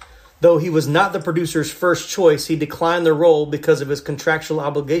Shepherd. Though he was not the producer's first choice, he declined the role because of his contractual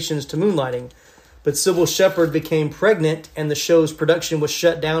obligations to Moonlighting. But Sybil Shepherd became pregnant, and the show's production was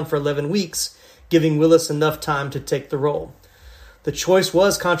shut down for 11 weeks, giving Willis enough time to take the role. The choice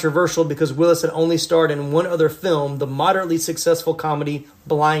was controversial because Willis had only starred in one other film, the moderately successful comedy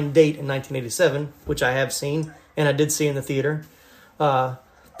Blind Date in 1987, which I have seen, and I did see in the theater. There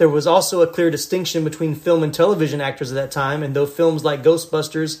was also a clear distinction between film and television actors at that time, and though films like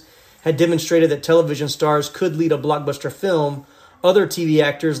Ghostbusters had demonstrated that television stars could lead a blockbuster film, other TV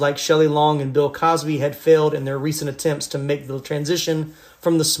actors like Shelley Long and Bill Cosby had failed in their recent attempts to make the transition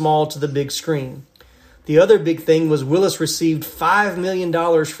from the small to the big screen. The other big thing was Willis received $5 million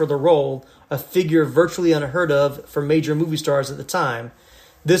for the role, a figure virtually unheard of for major movie stars at the time.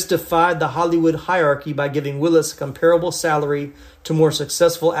 This defied the Hollywood hierarchy by giving Willis a comparable salary to more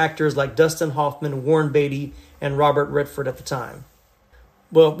successful actors like Dustin Hoffman, Warren Beatty, and Robert Redford at the time.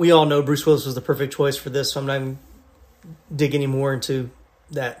 Well, we all know Bruce Willis was the perfect choice for this, so I'm not even dig any more into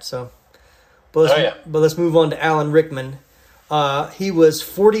that. But let's move on to Alan Rickman. He was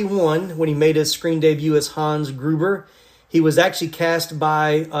 41 when he made his screen debut as Hans Gruber. He was actually cast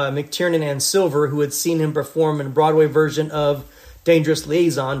by McTiernan and Silver, who had seen him perform in a Broadway version of Dangerous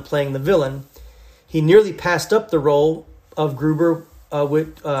Liaison, playing the villain. He nearly passed up the role of Gruber.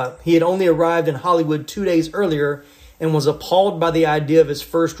 He had only arrived in Hollywood 2 days earlier and was appalled by the idea of his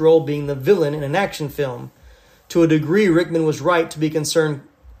first role being the villain in an action film. To a degree, Rickman was right to be concerned,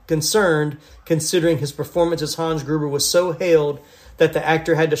 considering his performance as Hans Gruber was so hailed that the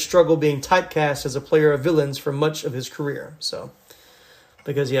actor had to struggle being typecast as a player of villains for much of his career.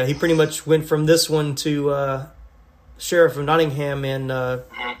 Because he pretty much went from this one to Sheriff of Nottingham and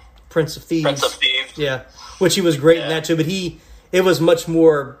Prince of Thieves. Yeah, which he was great in that too. But it was much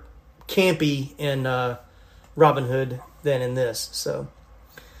more campy in Robin Hood than in this. So.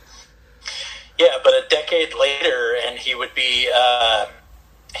 Yeah, but a decade later, and he would be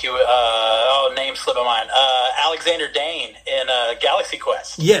name slip of mine. Alexander Dane in Galaxy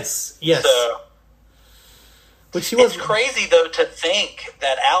Quest. Yes. So, which he was. It's crazy though to think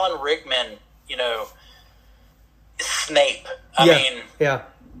that Alan Rickman, Snape. I mean,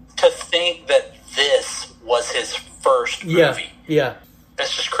 to think that this was his first movie. Yeah.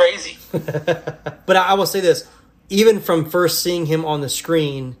 That's just crazy. But I will say this: even from first seeing him on the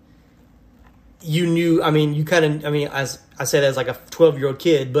screen, you knew. As I said, as like a 12-year-old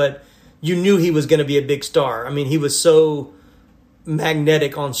kid, but you knew he was going to be a big star. I mean, he was so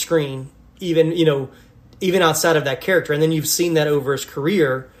magnetic on screen, even outside of that character. And then you've seen that over his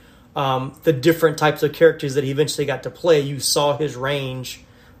career, the different types of characters that he eventually got to play. You saw his range.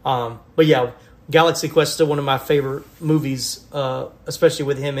 But yeah, Galaxy Quest is still one of my favorite movies, especially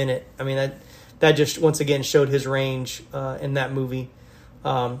with him in it. I mean, that just once again showed his range in that movie,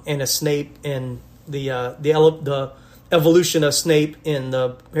 and as Snape and the evolution of Snape in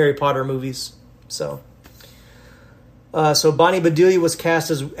the Harry Potter movies. So, So Bonnie Bedelia was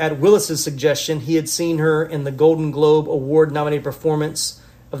cast as at Willis's suggestion. He had seen her in the Golden Globe Award-nominated performance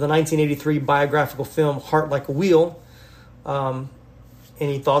of the 1983 biographical film Heart Like a Wheel.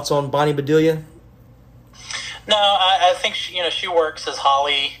 Any thoughts on Bonnie Bedelia? No, I think she works as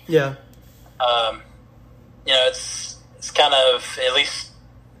Holly. Yeah. It's kind of, at least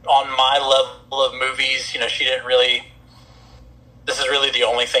on my level of movies, she didn't really. This is really the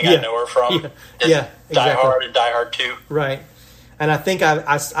only thing I know her from. Yeah, exactly. Die Hard and Die Hard 2. Right. And I think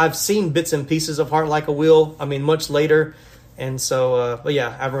I've seen bits and pieces of Heart Like a Wheel. I mean, much later. And so, but yeah,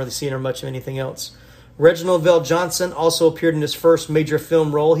 I haven't really seen her much of anything else. Reginald VelJohnson also appeared in his first major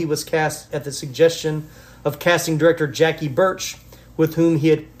film role. He was cast at the suggestion of casting director Jackie Birch, with whom he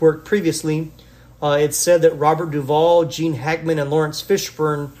had worked previously. It's said that Robert Duvall, Gene Hackman, and Lawrence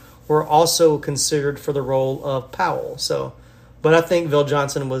Fishburne were also considered for the role of Powell. So, but I think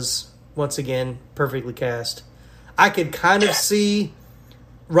VelJohnson was, once again, perfectly cast. I could kind of see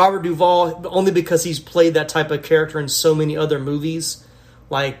Robert Duvall, only because he's played that type of character in so many other movies.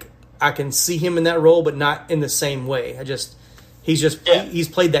 Like, I can see him in that role, but not in the same way. He's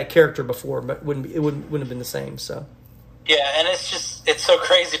played that character before, but it wouldn't have been the same. So yeah, and it's so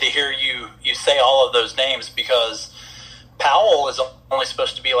crazy to hear you say all of those names, because Powell is only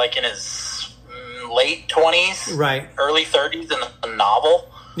supposed to be like in his late 20s, right, early 30s in the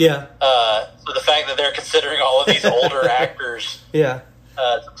novel. Yeah. So the fact that they're considering all of these older actors, yeah,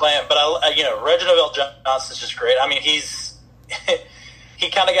 to play him, but Reginald VelJohnson is just great. I mean, he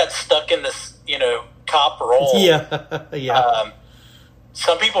kind of got stuck in this, cop role. Yeah, yeah.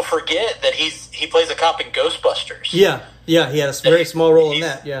 Some people forget that he plays a cop in Ghostbusters. Yeah, he had a very small role in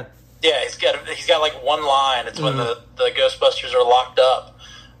that. Yeah, yeah. He's got like one line. It's when the Ghostbusters are locked up,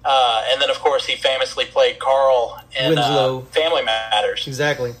 and then of course he famously played Carl in Family Matters.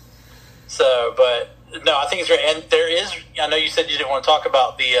 Exactly. So, but no, I think it's great. And there is. I know you said you didn't want to talk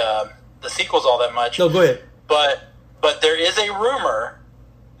about the sequels all that much. No, go ahead. But there is a rumor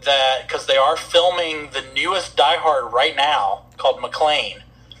that, because they are filming the newest Die Hard right now, called McClane.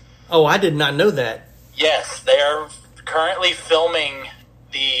 Oh, I did not know that. Yes, they are currently filming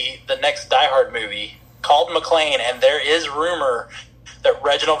the next Die Hard movie called McClane, and there is rumor that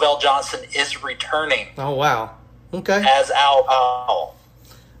Reginald VelJohnson is returning. Oh, wow. Okay. As Al Powell.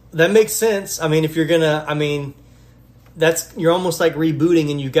 That makes sense. I mean, if you're gonna, you're almost like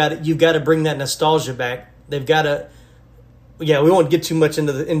rebooting, and you've got to bring that nostalgia back. They've got to. Yeah, we won't get too much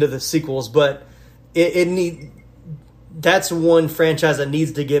into the sequels, but that's one franchise that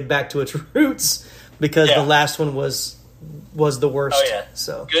needs to get back to its roots, because the last one was the worst. Oh yeah,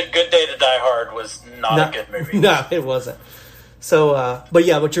 so Good Day to Die Hard was not a good movie. No, it wasn't. So, but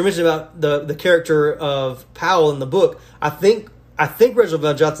yeah, what you're mentioning about the character of Powell in the book, I think Reginald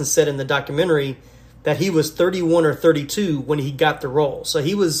VelJohnson said in the documentary that he was 31 or 32 when he got the role, so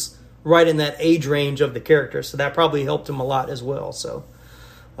he was right in that age range of the character, so that probably helped him a lot as well. So,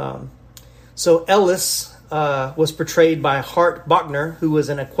 so Ellis was portrayed by Hart Bochner, who was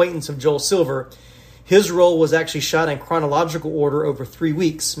an acquaintance of Joel Silver. His role was actually shot in chronological order over 3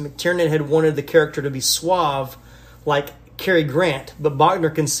 weeks. McTiernan had wanted the character to be suave, like Cary Grant, but Bochner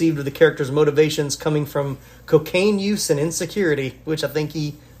conceived of the character's motivations coming from cocaine use and insecurity, which I think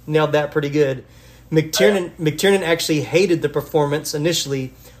he nailed that pretty good. McTiernan actually hated the performance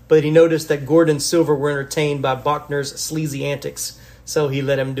initially, but he noticed that Gordon and Silver were entertained by Bochner's sleazy antics, so he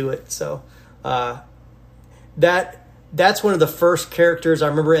let him do it. So that's one of the first characters I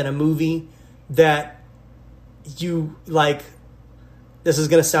remember in a movie that you like. This is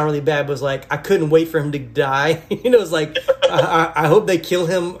going to sound really bad, but it was like I couldn't wait for him to die. It was like I hope they kill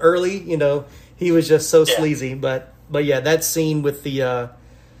him early. He was just so sleazy. But yeah, that scene with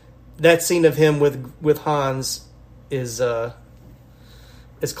that scene of him with Hans is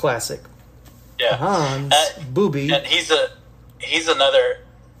classic. Yeah, Hans Booby, and he's another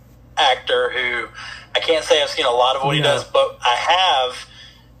actor who I can't say I've seen a lot of what he does, but I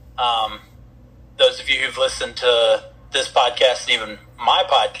have. Those of you who've listened to this podcast and even my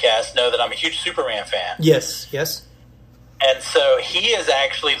podcast know that I'm a huge Superman fan. Yes. And so he is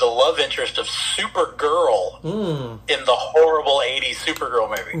actually the love interest of Supergirl in the horrible 80s Supergirl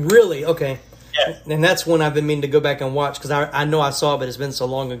movie. Really? Okay. Yeah. And that's one I've been meaning to go back and watch, because I know I saw it, but it's been so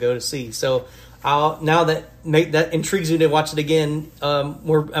long ago to see. So now that intrigues me to watch it again,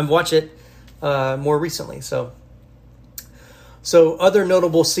 and watch it more recently. So other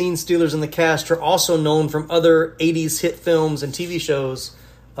notable scene stealers in the cast are also known from other 80s hit films and TV shows.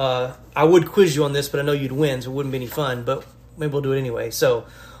 I would quiz you on this, but I know you'd win, so it wouldn't be any fun, but maybe we'll do it anyway. So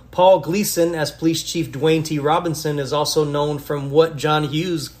Paul Gleason as Police Chief Dwayne T. Robinson is also known from what John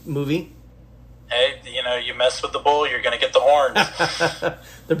Hughes movie? hey, you mess with the bull, you're going to get the horns.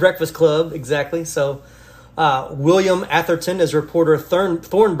 The Breakfast Club, exactly. So, William Atherton as reporter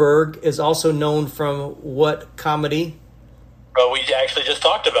Thornburg is also known from what comedy? Well, we actually just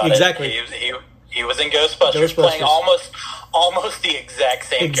talked about exactly. it. He was in Ghostbusters, playing almost the exact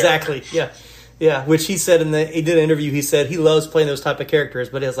same exactly, character. Yeah, which he said he did an interview, he said he loves playing those type of characters,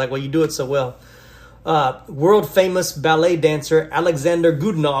 but it's like, well, you do it so well. World-famous ballet dancer Alexander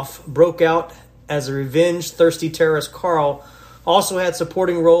Godunov broke out as a revenge-thirsty terrorist Carl. Also had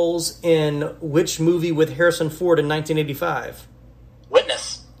supporting roles in which movie with Harrison Ford in 1985?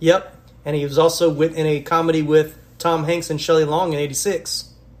 Witness. Yep, and he was also in a comedy with Tom Hanks and Shelley Long in 86.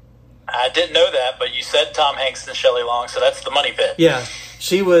 I didn't know that, but you said Tom Hanks and Shelley Long, so that's the money pit. Yeah,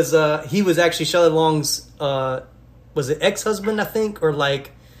 he was actually Shelley Long's was it ex-husband, I think, or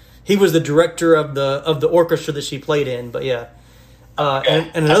like he was the director of the orchestra that she played in. But yeah, okay.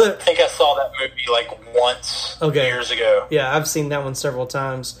 and another. I think I saw that movie like once years ago. Yeah, I've seen that one several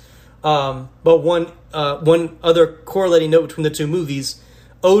times. But one other correlating note between the two movies,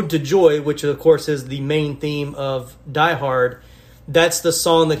 "Ode to Joy," which of course is the main theme of Die Hard. That's the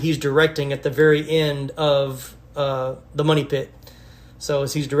song that he's directing at the very end of the Money Pit. So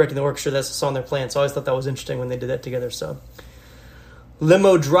as he's directing the orchestra, that's the song they're playing. So I always thought that was interesting when they did that together. So,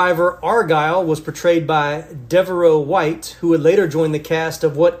 limo driver Argyle was portrayed by Devereaux White, who would later join the cast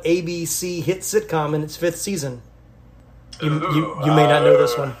of what ABC hit sitcom in its 5th season? You may not know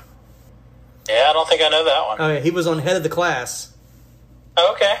this one. Yeah, I don't think I know that one. Oh, yeah, he was on Head of the Class.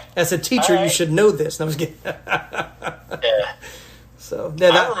 Okay. As a teacher, you should know this. No, I was kidding. Yeah. So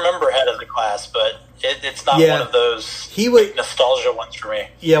I remember Head of the Class, but it's not one of those nostalgia ones for me.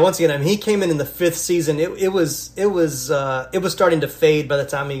 Yeah, once again, I mean, he came in the 5th season. It was starting to fade by the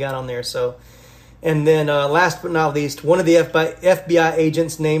time he got on there. So, and then last but not least, one of the FBI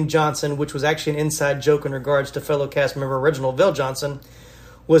agents named Johnson, which was actually an inside joke in regards to fellow cast member Reginald VelJohnson,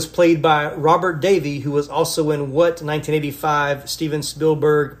 was played by Robert Davey, who was also in what 1985 Steven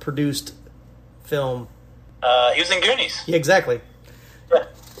Spielberg produced film? He was in Goonies. Yeah, exactly. Yeah.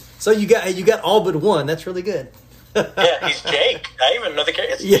 So you got all but one. That's really good. Yeah, he's Jake. I even know the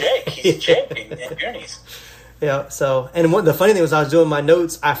character. It's Jake. He's Jake in Goonies. Yeah. So, and the funny thing was, I was doing my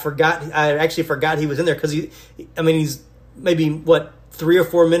notes. I actually forgot he was in there because he's maybe 3 or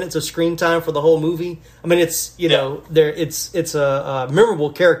 4 minutes of screen time for the whole movie. I mean, it's it's a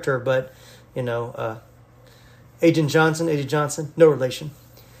memorable character, but Agent Johnson, no relation.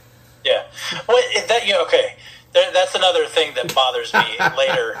 Yeah. Well, okay. That's another thing that bothers me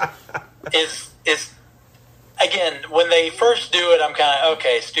later is again, when they first do it, I'm kind of,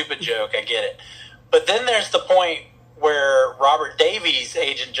 okay, stupid joke, I get it. But then there's the point where Robert Davies,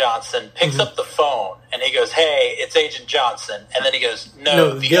 Agent Johnson, picks up the phone and he goes, "Hey, it's Agent Johnson." And then he goes,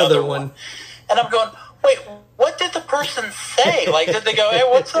 no, the other one. And I'm going, wait, what did the person say? Like, did they go, "Hey,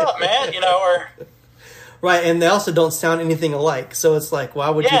 what's up, man?" Or... Right, and they also don't sound anything alike. So it's like, why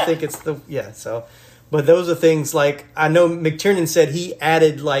would you think it's the... Yeah, so... But those are things like, I know McTiernan said he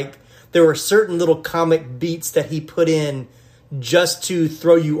added, like, there were certain little comic beats that he put in just to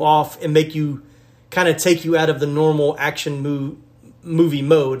throw you off and make you kind of take you out of the normal action movie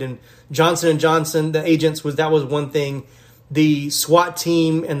mode. And Johnson & Johnson, the agents, that was one thing. The SWAT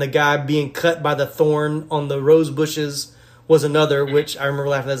team and the guy being cut by the thorn on the rose bushes was another, which I remember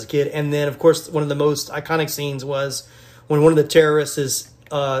laughing as a kid. And then, of course, one of the most iconic scenes was when one of the terrorists is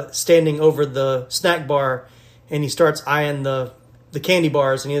standing over the snack bar and he starts eyeing the candy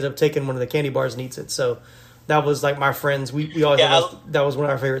bars, and he ends up taking one of the candy bars and eats it. So that was like my friends. We always that was one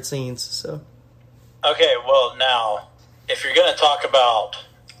of our favorite scenes. So okay, well now, if you're going to talk about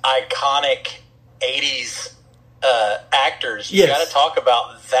iconic 80s actors, you got to talk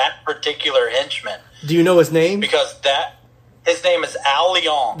about that particular henchman. Do you know his name? Because his name is Al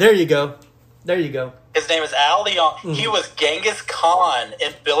Leong. There you go. His name is Al Leong. Mm-hmm. He was Genghis Khan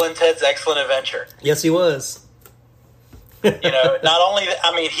in Bill and Ted's Excellent Adventure. Yes, he was. Not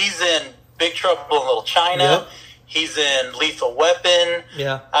only he's in Big Trouble in Little China. Yep. He's in Lethal Weapon.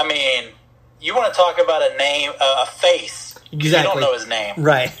 Yeah. I mean, you want to talk about a name, a face. Exactly. You don't know his name.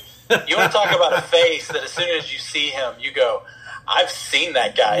 Right. You want to talk about a face that as soon as you see him, you go, "I've seen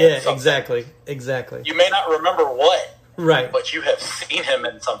that guy." Yeah, exactly. You may not remember what. Right. But you have seen him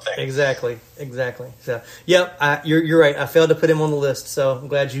in something. Exactly. So, yep, you're right. I failed to put him on the list, so I'm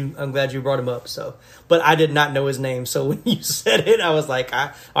glad you brought him up. So, but I did not know his name. So when you said it, I was like,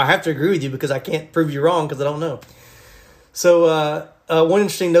 I have to agree with you because I can't prove you wrong because I don't know. So, one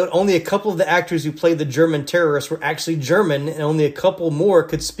interesting note: only a couple of the actors who played the German terrorists were actually German, and only a couple more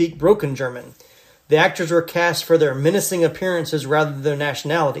could speak broken German. The actors were cast for their menacing appearances rather than their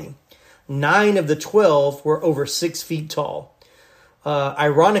nationality. 9 of the 12 were over 6 feet tall.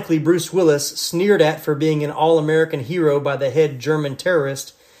 Ironically, Bruce Willis, sneered at for being an all-American hero by the head German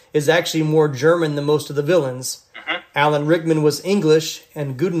terrorist, is actually more German than most of the villains. Alan Rickman was English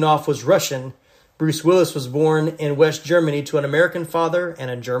and Goodenough was Russian. Bruce Willis was born in West Germany to an American father and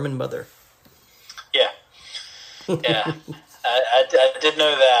a German mother. Yeah. Yeah. I did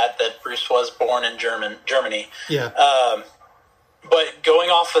know that Bruce was born in Germany. Yeah. But going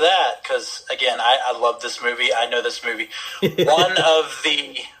off of that, because again, I love this movie. I know this movie. One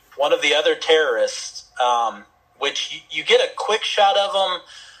of the other terrorists, which you get a quick shot of him. I'm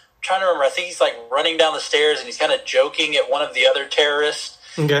trying to remember. I think he's like running down the stairs and he's kind of joking at one of the other terrorists.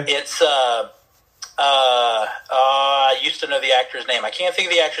 Okay. It's I used to know the actor's name. I can't think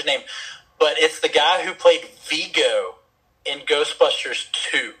of the actor's name, but it's the guy who played Vigo in Ghostbusters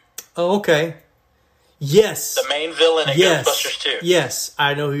 2. Oh, okay. Yes. The main villain in Ghostbusters 2. Yes,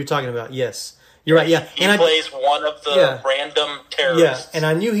 I know who you're talking about. Yes. You're right, yeah. He plays one of the random terrorists. Yeah, and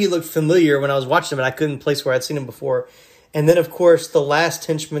I knew he looked familiar when I was watching him, and I couldn't place where I'd seen him before. And then, of course, the last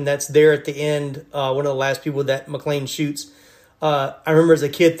henchman that's there at the end, one of the last people that McClane shoots, I remember as a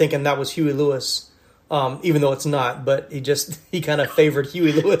kid thinking that was Huey Lewis, even though it's not, but he kind of favored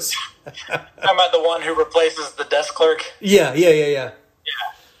Huey Lewis. Talking about the one who replaces the desk clerk? Yeah.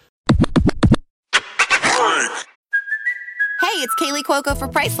 Hey, it's Kaylee Cuoco for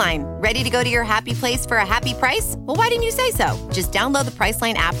Priceline. Ready to go to your happy place for a happy price? Well, why didn't you say so? Just download the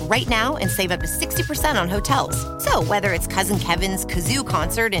Priceline app right now and save up to 60% on hotels. So whether it's Cousin Kevin's Kazoo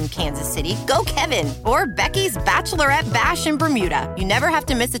Concert in Kansas City, go Kevin, or Becky's Bachelorette Bash in Bermuda, you never have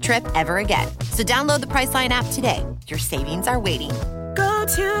to miss a trip ever again. So download the Priceline app today. Your savings are waiting. Go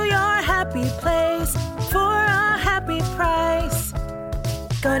to your happy place for a happy price.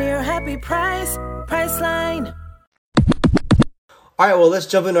 Go to your happy price, Priceline. All right, well, let's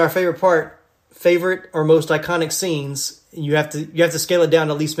jump into our favorite part. Favorite or most iconic scenes. You have to scale it down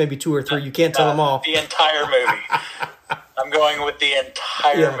to at least maybe 2 or 3. You can't tell them all. The entire movie. I'm going with the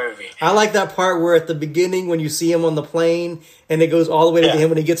entire movie. I like that part where at the beginning when you see him on the plane and it goes all the way to him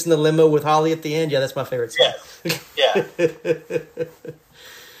when he gets in the limo with Holly at the end. Yeah, that's my favorite scene. Yeah.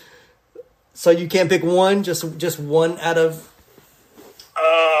 So you can't pick one, just one out of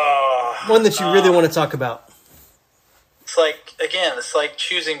one that you really want to talk about. It's like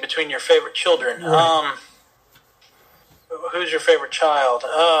choosing between your favorite children. Right. Who's your favorite child?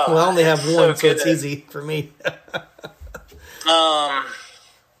 Well, I only have one, so it's easy for me.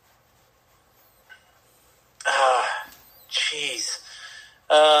 Jeez.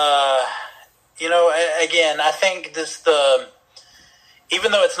 Again, I think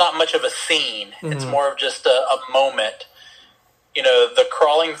even though it's not much of a scene, it's more of just a moment. You know, the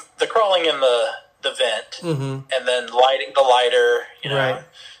crawling in the vent, and then lighting the lighter. You know, right.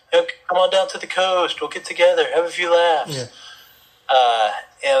 Okay, come on down to the coast. We'll get together, have a few laughs. Yeah.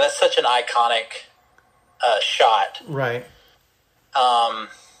 That's such an iconic shot. Right.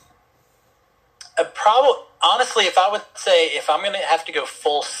 Honestly, if I'm going to have to go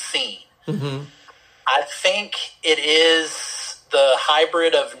full scene, I think it is the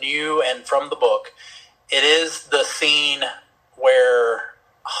hybrid of new and from the book. It is the scene where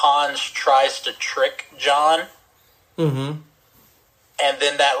Hans tries to trick John, and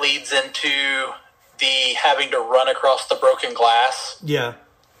then that leads into the having to run across the broken glass. Yeah.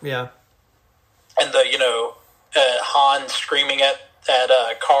 And Hans screaming at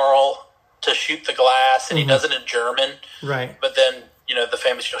Carl to shoot the glass, and he does it in German. Right. But then, the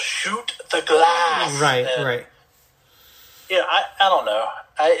famous, shoot the glass. Right, and, right. Yeah, I don't know.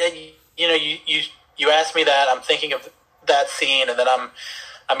 You asked me that, I'm thinking of that scene, and then I'm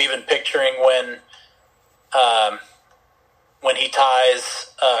even picturing when he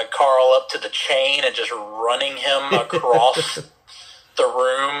ties Carl up to the chain and just running him across the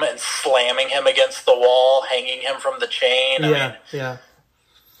room and slamming him against the wall, hanging him from the chain. Yeah.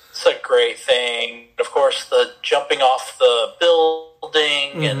 It's a great thing. Of course, the jumping off the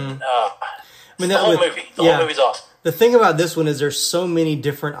building and the whole movie. The whole movie's awesome. The thing about this one is there's so many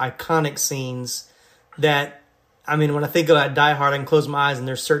different iconic scenes that, when I think about Die Hard, I can close my eyes and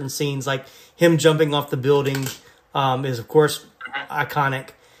there's certain scenes like him jumping off the building is, of course, iconic.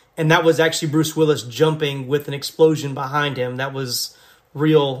 And that was actually Bruce Willis jumping with an explosion behind him. That was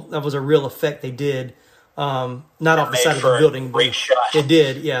real. That was a real effect they did. Not off the side of the building, but it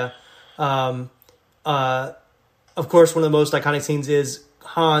did, yeah. Of course, one of the most iconic scenes is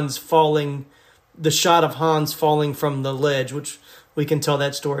Hans falling, the shot of Hans falling from the ledge, which we can tell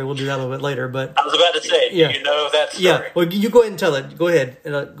that story. We'll do that a little bit later. But I was about to say, you know that story. Yeah, well, you go ahead and tell it. Go ahead.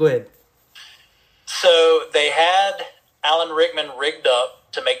 Go ahead. So they had Alan Rickman rigged up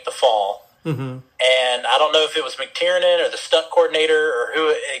to make the fall. Mm-hmm. And I don't know if it was McTiernan or the stunt coordinator or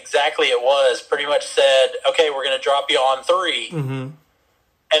who exactly it was, pretty much said, okay, we're going to drop you on 3. Mm-hmm.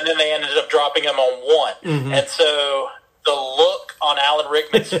 And then they ended up dropping him on 1. Mm-hmm. And so the look on Alan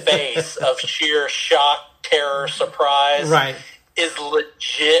Rickman's face of sheer shock, terror, surprise is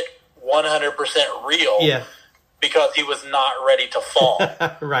legit 100% real. Yeah. Because he was not ready to fall.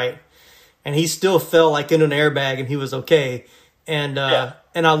 Right. And he still fell like into an airbag and he was okay. And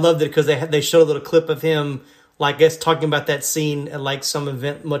and I loved it because they showed a little clip of him, like, I guess, talking about that scene at like some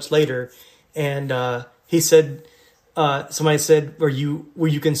event much later. And he said, somebody said, were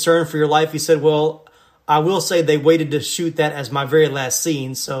you concerned for your life? He said, well, I will say they waited to shoot that as my very last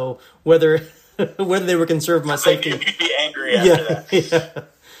scene. So whether they were concerned for my safety, you'd be angry after that. Yeah.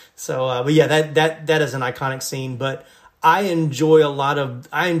 So, but yeah, that is an iconic scene. But I enjoyed a lot of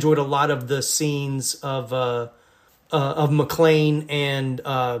the scenes of McClane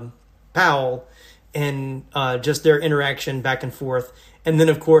and Powell, and just their interaction back and forth. And then,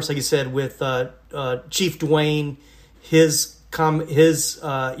 of course, like you said, with Chief Dwayne, his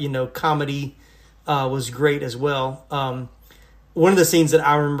comedy was great as well. One of the scenes that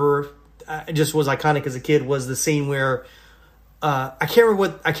I remember just was iconic as a kid was the scene where I can't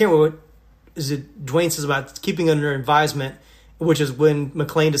remember what is it Dwayne says about keeping under advisement, which is when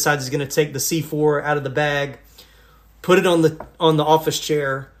McClane decides he's going to take the C4 out of the bag, put it on the office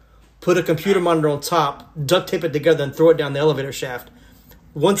chair, put a computer monitor on top, duct tape it together, and throw it down the elevator shaft.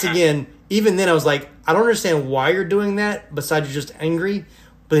 Once again, even then I was like, I don't understand why you're doing that, besides you're just angry.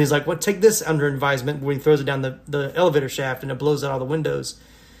 But he's like, well, take this under advisement, when he throws it down the elevator shaft and it blows out all the windows.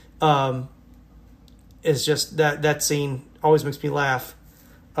 It's just that scene always makes me laugh.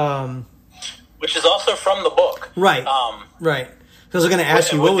 Which is also from the book. Right. Right. Because I was going to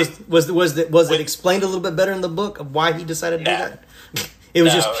ask you, what was it explained a little bit better in the book of why he decided to do that? It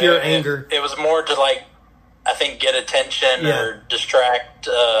was just pure anger. It was more to, like, I think, get attention or distract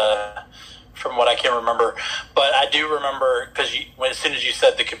from what I can remember. But I do remember, because as soon as you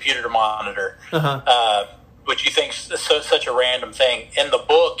said the computer monitor, which you think is such a random thing, in the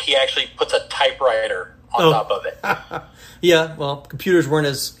book he actually puts a typewriter on top of it. Yeah, well, computers weren't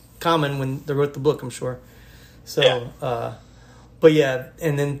as common when they wrote the book, I'm sure. So, but yeah,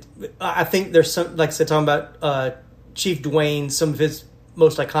 and then I think there's some, like I said, talking about Chief Dwayne, some of his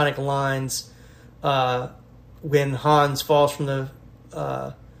most iconic lines when Hans falls from the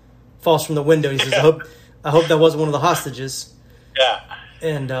window. He says, "I hope that wasn't one of the hostages." Yeah.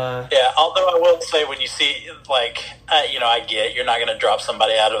 And although I will say, when you see, like, I get you're not going to drop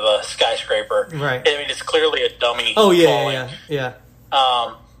somebody out of a skyscraper, right? I mean, it's clearly a dummy. Oh yeah, falling. yeah.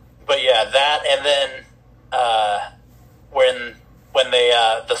 But yeah, that, and then when they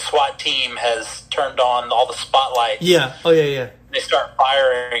the SWAT team has turned on all the spotlights. Yeah. Oh yeah. They start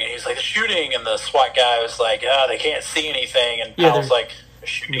firing, and he's like, "They're shooting," and the SWAT guy was like, they can't see anything, and Powell's like, "They're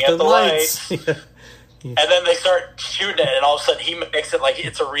shooting at the lights." And then they start shooting it, and all of a sudden he makes it like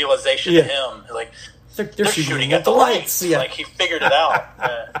it's a realization to him. Like, they're shooting at the lights. Yeah. Like, he figured it out.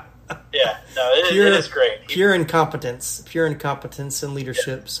 It is great. Pure incompetence and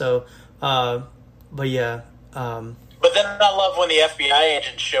leadership. So, but yeah. But then I love when the FBI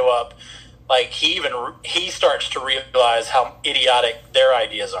agents show up. Like, he starts to realize how idiotic their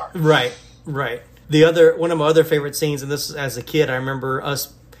ideas are. Right. One of my other favorite scenes, and this is as a kid, I remember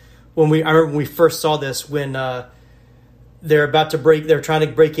when we first saw this, when they're trying to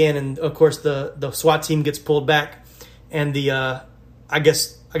break in, and of course the SWAT team gets pulled back, and the I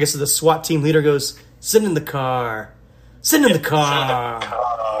guess the SWAT team leader goes, "Sit in the car." And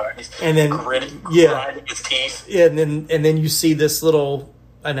then grinding his teeth. Yeah, and then you see this little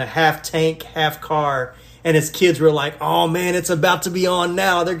in a half tank, half car, and his kids were like, "Oh man, it's about to be on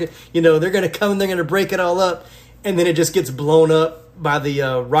now. They're going to come, they're going to break it all up," and then it just gets blown up by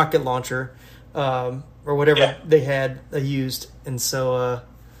the rocket launcher or whatever they had used, and so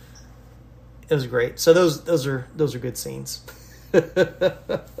it was great. So those are good scenes.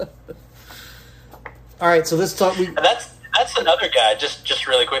 All right, so let's talk. And that's another guy. Just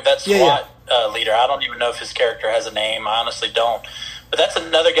really quick. That SWAT leader. I don't even know if his character has a name. I honestly don't. But that's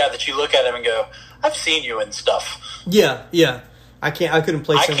another guy that you look at him and go, "I've seen you in stuff." Yeah. I couldn't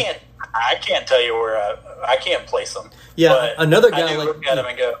place him. I can't tell you where. I can't place him. Yeah, but another guy I do look at him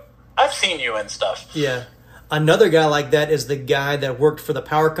and go, "I've seen you in stuff." Yeah, another guy like that is the guy that worked for the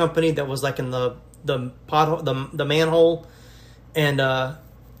power company that was like in the pothole, the manhole, and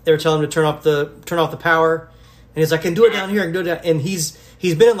they were telling him to turn off the power, and he's like, "I can do it down here. I can do it down." And he's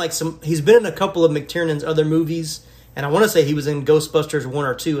been in a couple of McTiernan's other movies, and I want to say he was in Ghostbusters 1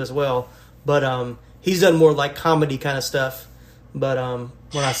 or 2 as well. But he's done more like comedy kind of stuff. But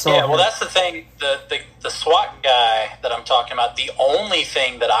when I saw Yeah, him. well, that's the thing. The SWAT guy that I'm talking about, the only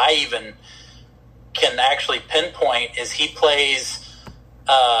thing that I even can actually pinpoint is he plays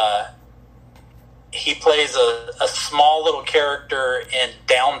a small little character in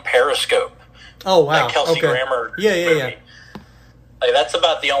Down Periscope. Oh, wow. Like Kelsey Grammer. Yeah. Like, that's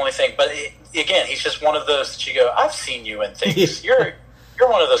about the only thing. But again, he's just one of those that you go, I've seen you in things. You're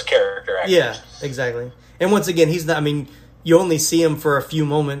one of those character actors. Yeah, exactly. And once again, he's not, I mean, you only see him for a few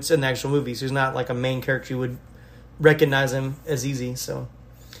moments in the actual movie, so he's not like a main character. You would recognize him as easy, so.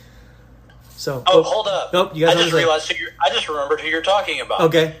 Hold up. Oh, you guys I just remembered who you're talking about.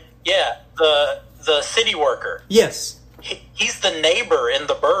 Okay. Yeah, the city worker. Yes. He's the neighbor in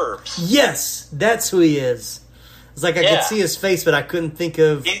the Burbs. Yes, that's who he is. It's like I could see his face, but I couldn't think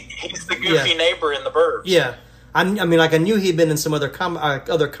of. He's the goofy neighbor in the Burbs. Yeah, I mean, like I knew he'd been in some other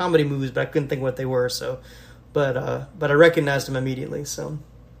comedy movies, but I couldn't think what they were. So, but I recognized him immediately. So,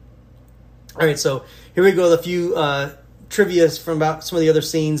 all right, so here we go with a few trivias from about some of the other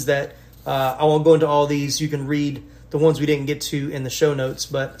scenes that I won't go into all these. You can read the ones we didn't get to in the show notes,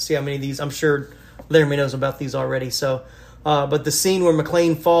 but see how many of these. I'm sure Laramie knows about these already. So, but the scene where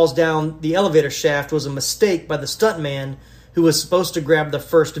McClane falls down the elevator shaft was a mistake by the stuntman who was supposed to grab the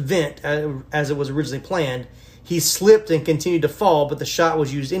first vent as it was originally planned. He slipped and continued to fall, but the shot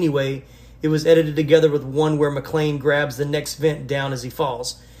was used anyway. It was edited together with one where McClane grabs the next vent down as he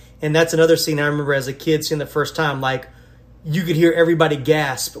falls. And that's another scene I remember as a kid seeing the first time. Like, you could hear everybody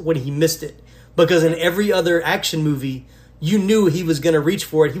gasp when he missed it. Because in every other action movie, you knew he was going to reach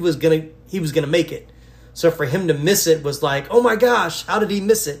for it. He was going to make it. So for him to miss it was like, oh my gosh, how did he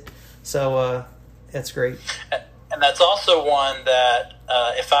miss it? So that's great. And that's also one that,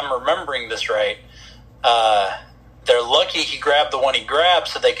 if I'm remembering this right, they're lucky he grabbed the one he grabbed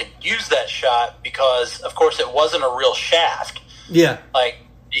so they could use that shot because, of course, it wasn't a real shaft. Yeah. Like,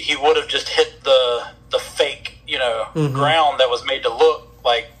 he would have just hit the fake, ground that was made to look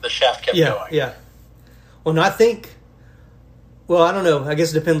like the shaft kept going. Yeah. Well, no, I think... Well, I don't know. I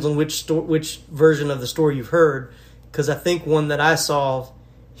guess it depends on which version of the story you've heard. Because I think one that I saw,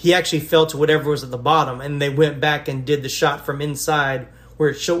 he actually fell to whatever was at the bottom, and they went back and did the shot from inside where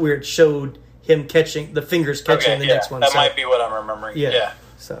it showed him catching the fingers catching the next one. That might be what I'm remembering. Yeah.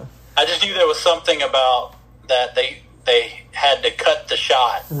 So I just knew there was something about that they had to cut the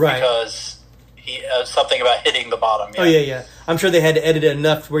shot because something about hitting the bottom. Yeah. Oh yeah. I'm sure they had to edit it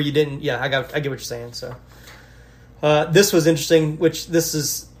enough where you didn't. Yeah, I get what you're saying. So. This was interesting, which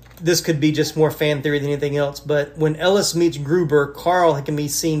this could be just more fan theory than anything else, but when Ellis meets Gruber, Carl can be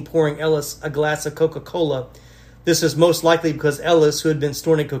seen pouring Ellis a glass of Coca-Cola. This is most likely because Ellis, who had been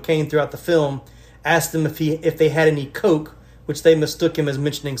snorting cocaine throughout the film, asked them if they had any Coke, which they mistook him as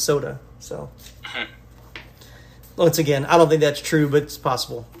mentioning soda. So, once again, I don't think that's true, but it's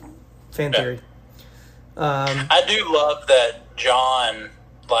possible. Fan theory. I do love that John,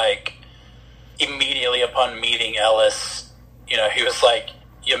 immediately upon meeting Ellis, he was like,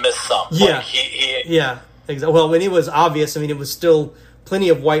 you missed something. Yeah. Yeah. Exactly. Well, when it was obvious, I mean, it was still plenty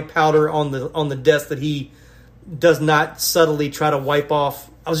of white powder on the desk that he does not subtly try to wipe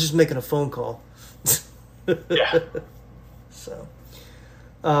off. I was just making a phone call. Yeah. So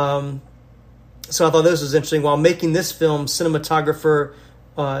I thought this was interesting. While making this film, cinematographer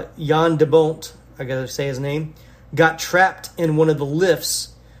Jan de Bont, I gotta say his name, got trapped in one of the lifts.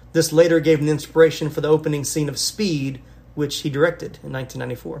 This later gave him the inspiration for the opening scene of Speed, which he directed in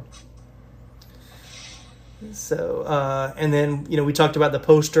 1994. So, and then, we talked about the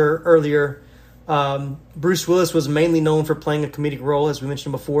poster earlier. Bruce Willis was mainly known for playing a comedic role, as we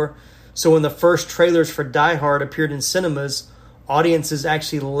mentioned before. So when the first trailers for Die Hard appeared in cinemas, audiences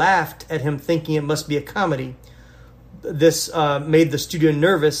actually laughed at him, thinking it must be a comedy. This made the studio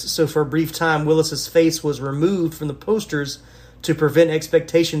nervous, so for a brief time, Willis's face was removed from the posters to prevent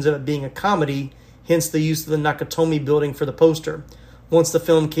expectations of it being a comedy, hence the use of the Nakatomi building for the poster. Once the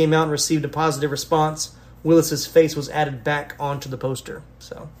film came out and received a positive response, Willis's face was added back onto the poster.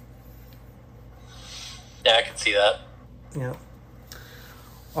 So, yeah, I can see that. Yeah.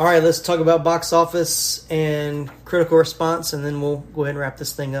 All right, let's talk about box office and critical response, and then we'll go ahead and wrap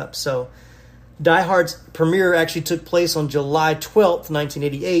this thing up. So, Die Hard's premiere actually took place on July 12th,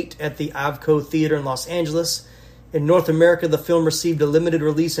 1988 at the Avco Theater in Los Angeles. In North America, the film received a limited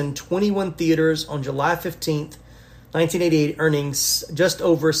release in 21 theaters on July 15th, 1988, earning just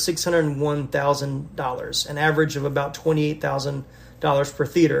over $601,000, an average of about $28,000 per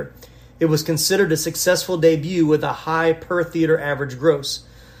theater. It was considered a successful debut with a high per-theater average gross.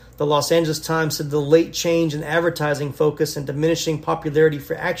 The Los Angeles Times said the late change in advertising focus and diminishing popularity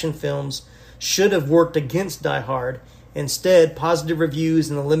for action films should have worked against Die Hard, Instead, positive reviews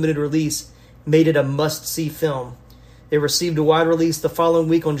and the limited release made it a must-see film. It received a wide release the following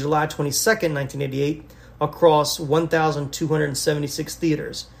week on July 22nd, 1988, across 1,276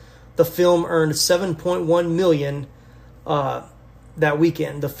 theaters. The film earned $7.1 million that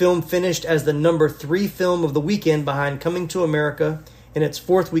weekend. The film finished as the number 3 film of the weekend behind Coming to America in its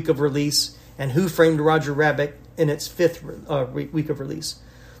 4th week of release and Who Framed Roger Rabbit in its 5th week of release.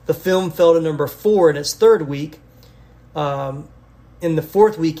 The film fell to number 4 in its 3rd week. In the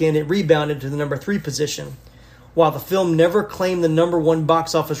 4th weekend, it rebounded to the number 3 position. While the film never claimed the number 1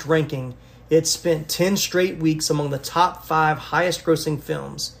 box office ranking, it spent 10 straight weeks among the top 5 highest-grossing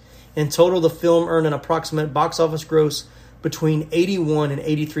films. In total, the film earned an approximate box office gross between $81 and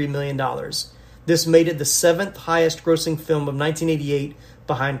 $83 million. This made it the 7th highest-grossing film of 1988,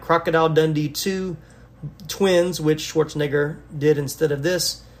 behind Crocodile Dundee 2, Twins, which Schwarzenegger did instead of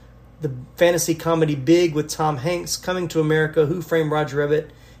this, the fantasy comedy Big with Tom Hanks, Coming to America, Who Framed Roger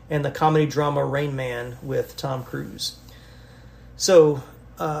Rabbit, and the comedy drama Rain Man with Tom Cruise. So,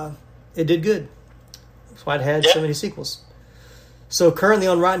 it did good. That's why it had so many sequels. So currently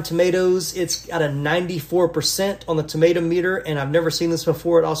on Rotten Tomatoes, it's got a 94% on the tomato meter, and I've never seen this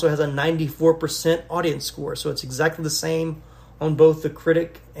before. It also has a 94% audience score, so it's exactly the same on both the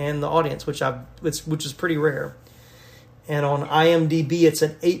critic and the audience, which is pretty rare. And on IMDb, it's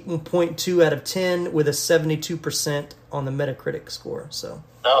an 8.2 out of 10 with a 72% on the Metacritic score. So.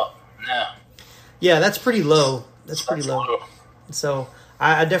 Oh, no. Yeah, that's pretty low. That's pretty low. So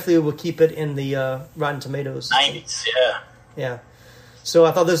I definitely will keep it in the Rotten Tomatoes. 90s, yeah. Yeah. So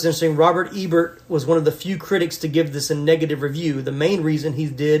I thought this was interesting. Robert Ebert was one of the few critics to give this a negative review. The main reason he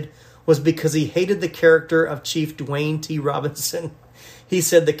did was because he hated the character of Chief Dwayne T. Robinson. He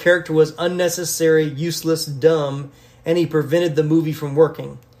said the character was unnecessary, useless, dumb, and he prevented the movie from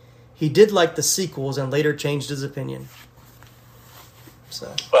working. He did like the sequels and later changed his opinion.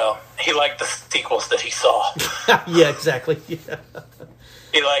 So. Well, he liked the sequels that he saw. Yeah, exactly. Yeah.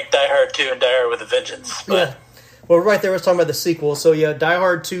 He liked Die Hard 2 and Die Hard with a Vengeance. But... yeah. Well, right there, I was talking about the sequel. So, yeah, Die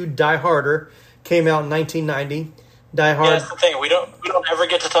Hard 2, Die Harder came out in 1990. Die Hard. Yeah, that's the thing. We don't ever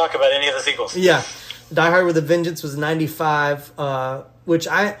get to talk about any of the sequels. Yeah. Die Hard with a Vengeance was 95,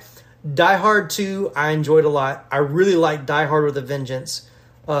 Die Hard 2, I enjoyed a lot. I really liked Die Hard with a Vengeance.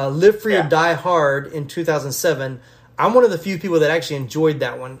 Live Free or Die Hard in 2007. I'm one of the few people that actually enjoyed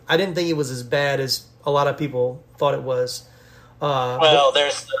that one. I didn't think it was as bad as a lot of people thought it was. Well,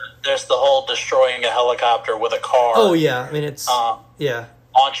 there's the whole destroying a helicopter with a car. Oh, yeah. I mean, it's... yeah.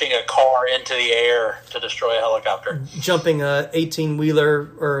 Launching a car into the air to destroy a helicopter. Jumping a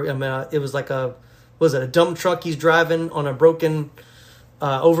 18-wheeler, or it was like a dump truck he's driving on a broken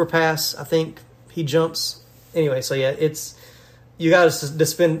overpass, I think he jumps. Anyway, so yeah, you got to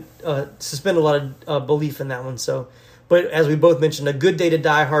suspend a lot of belief in that one. So, but as we both mentioned, A Good Day to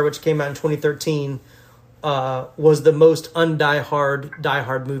Die Hard, which came out in 2013, was the most Die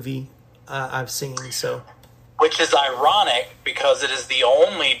Hard movie I've seen. So, which is ironic because it is the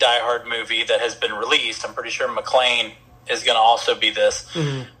only Die Hard movie that has been released. I'm pretty sure McClane is going to also be this,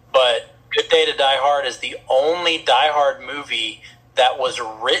 but Good Day to Die Hard is the only Die Hard movie that was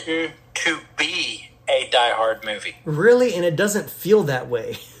written to be a Die Hard movie. Really? And it doesn't feel that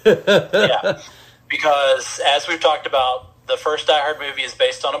way. Yeah. Because, as we've talked about, the first Die Hard movie is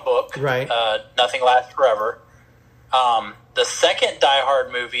based on a book. Right. Nothing Lasts Forever. The second Die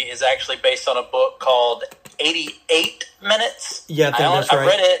Hard movie is actually based on a book called 88 Minutes. Yeah, I think that's right. I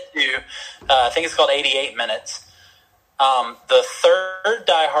read it too. I think it's called 88 Minutes. The third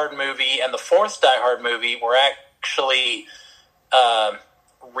Die Hard movie and the fourth Die Hard movie were actually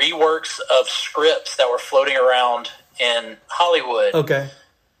reworks of scripts that were floating around in Hollywood. Okay.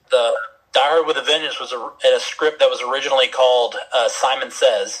 The Die Hard with a Vengeance was a script that was originally called Simon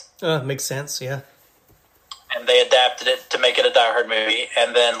Says. Makes sense, yeah. And they adapted it to make it a Die Hard movie.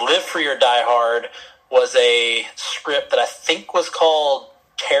 And then Live Free or Die Hard was a script that I think was called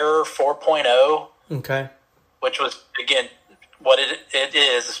Terror 4.0. Okay. Which was, again, what it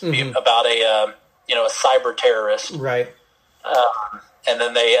is about a cyber terrorist. Right. And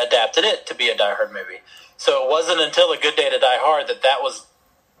then they adapted it to be a Die Hard movie. So it wasn't until A Good Day to Die Hard that was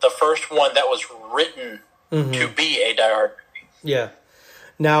the first one that was written to be a Die Hard movie. Yeah.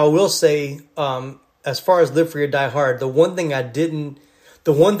 Now, I will say, as far as Live Free or Die Hard, the one thing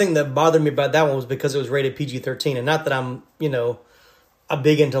that bothered me about that one was because it was rated PG-13. And not that I'm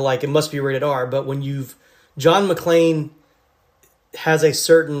big into it must be rated R, but when John McClane has a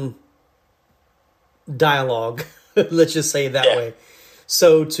certain dialogue, let's just say it that way.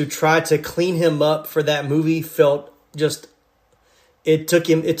 So to try to clean him up for that movie felt just, it took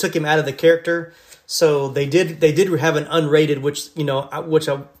him out of the character. So they did have an unrated,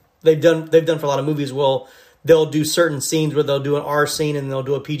 they've done for a lot of movies. Well, they'll do certain scenes where they'll do an R scene and they'll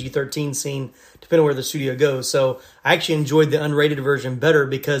do a PG-13 scene, depending on where the studio goes. So I actually enjoyed the unrated version better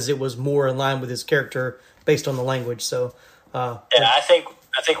because it was more in line with his character based on the language. So I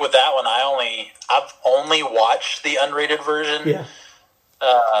think with that one, I've only watched the unrated version. Yeah.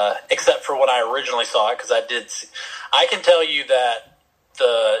 Except for when I originally saw it, because I can tell you that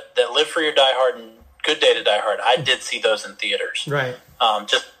that Live Free or Die Hard and Good Day to Die Hard, I did see those in theaters. Right.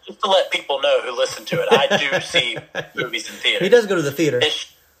 Just to let people know who listen to it, I do see movies in theaters. He does go to the theater.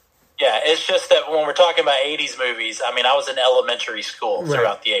 It's just that when we're talking about 80s movies, I mean, I was in elementary school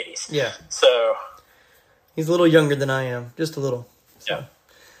throughout the 80s. Yeah. So he's a little younger than I am, just a little. So. Yeah.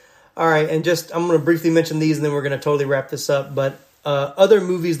 All right, and I'm going to briefly mention these, and then we're going to totally wrap this up. But other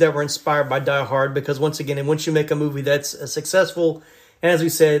movies that were inspired by Die Hard, because once you make a movie that's successful, and as we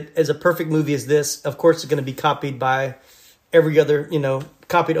said, as a perfect movie as this, of course it's going to be copied by every other,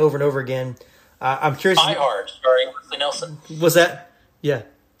 copied over and over again. I'm curious. Spy Hard, starring Leslie Nielsen. Was that? Yeah.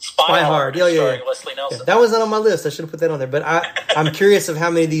 Spy Hard, Yeah. starring Leslie Nielsen. Yeah, that was not on my list. I should have put that on there. But I'm curious of how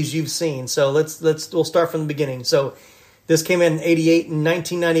many of these you've seen. So we'll start from the beginning. So this came in 1988 and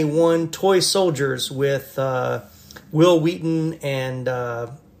 1991. Toy Soldiers with Will Wheaton and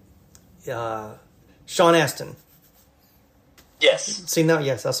Sean Astin. Yes. Seen that?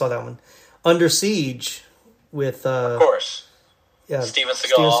 Yes, I saw that one. Under Siege with of course. Yeah, Steven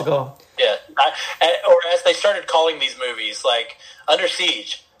Seagal. Yeah. Or as they started calling these movies, like Under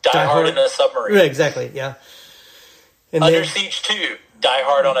Siege, Die Hard in a Submarine. Yeah, exactly, yeah. And Under Siege 2, Die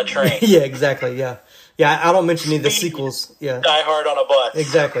Hard on a Train. Yeah, exactly, yeah. Yeah, I don't mention any of the sequels. Yeah. Die Hard on a Bus.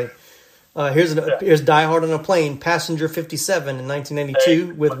 Exactly. Here's Die Hard on a Plane, Passenger 57 in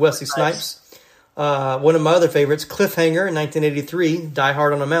 1992 with Wesley Snipes. One of my other favorites, Cliffhanger in 1983, Die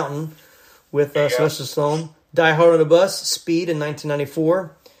Hard on a Mountain with Sylvester Stallone. Die Hard on a Bus, Speed in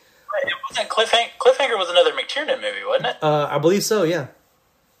 1994. It wasn't Cliffhanger was another McTiernan movie, wasn't it? I believe so, yeah.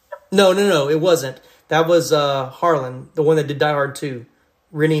 No, it wasn't. That was Harlan, the one that did Die Hard 2.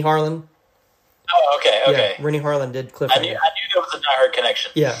 Rennie Harlan. Oh, okay. Yeah, Rennie Harlan did Cliffhanger. I knew there was a Die Hard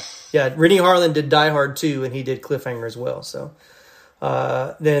connection. Yeah. Rennie Harlan did Die Hard 2, and he did Cliffhanger as well. So,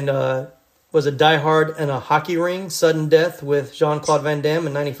 then was it Die Hard and a Hockey Ring, Sudden Death with Jean-Claude Van Damme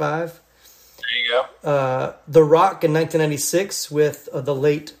in 95. There you go. The Rock in 1996 with the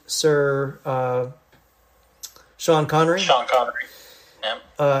late Sir Sean Connery. Yeah.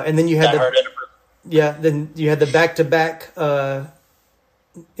 And then you had then you had the back-to-back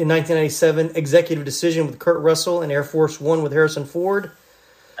in 1997 Executive Decision with Kurt Russell and Air Force One with Harrison Ford.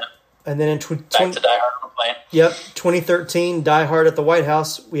 Yeah. And then in Back to Die Hard on a Plane. Yep, 2013 Die Hard at the White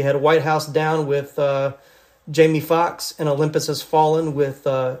House. We had White House Down with Jamie Foxx, and Olympus Has Fallen with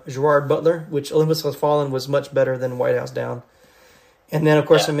Gerard Butler, which Olympus Has Fallen was much better than White House Down. And then, of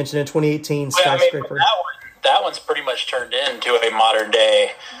course, I mentioned in 2018 Skyscraper. That one's pretty much turned into a modern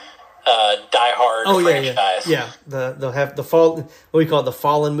day Die Hard franchise. Yeah. They'll have the fall. What we call it, the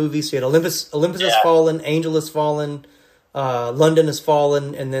Fallen movie. So you had Olympus Has Fallen, Angel Has Fallen, London Has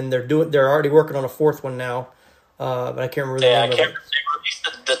Fallen, and then they're already working on a fourth one now. But I can't remember the name of it. I can't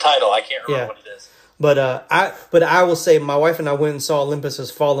remember the title. I can't remember what it is. But I will say, my wife and I went and saw Olympus Has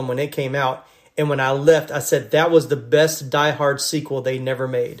Fallen when it came out, and when I left, I said that was the best Die Hard sequel they never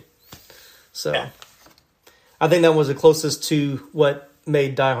made. So, I think that was the closest to what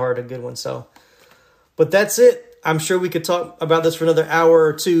made Die Hard a good one. So, but that's it. I'm sure we could talk about this for another hour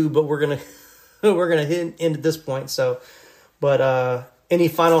or two, but we're gonna end at this point. So, but any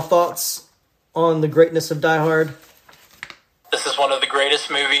final thoughts on the greatness of Die Hard? This is one of the greatest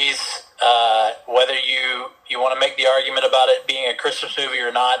movies. Whether you want to make the argument about it being a Christmas movie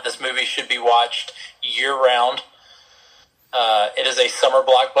or not, this movie should be watched year-round. It is a summer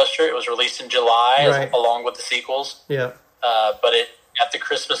blockbuster. It was released in July along with the sequels. Yeah. But it got the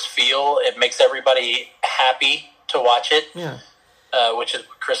Christmas feel. It makes everybody happy to watch it. Yeah. Which is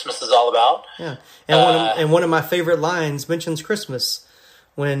what Christmas is all about. Yeah. And one of my favorite lines mentions Christmas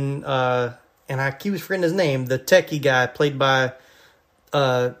when and I keep forgetting his name, the techie guy played by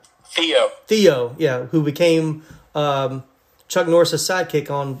Theo, yeah, who became Chuck Norris's sidekick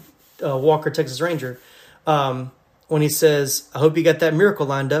on Walker, Texas Ranger. When he says, I hope you got that miracle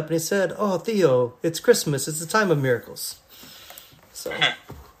lined up. And he said, oh, Theo, it's Christmas. It's the time of miracles. So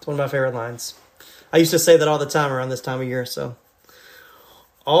it's one of my favorite lines. I used to say that all the time around this time of year. So,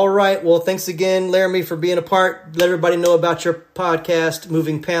 all right. Well, thanks again, Laramie, for being a part. Let everybody know about your podcast,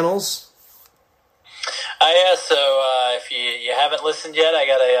 Moving Panels. So if you haven't listened yet, I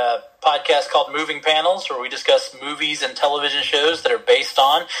got a podcast called Moving Panels, where we discuss movies and television shows that are based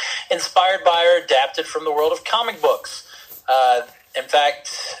on, inspired by, or adapted from the world of comic books. In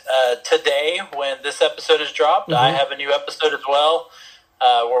fact, today, when this episode is dropped, I have a new episode as well,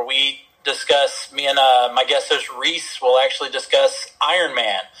 where we discuss, me and my guest host Reese will actually discuss Iron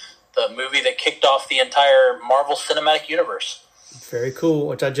Man, the movie that kicked off the entire Marvel Cinematic Universe. Very cool,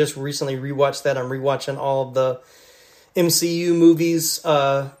 which I just recently rewatched that. I'm rewatching all of the MCU movies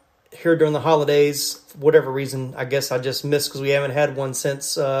here during the holidays. For whatever reason, I guess I just missed because we haven't had one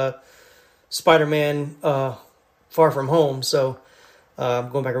since Spider-Man Far From Home. So I'm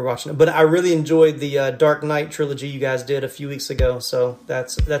going back and watching it. But I really enjoyed the Dark Knight trilogy you guys did a few weeks ago. So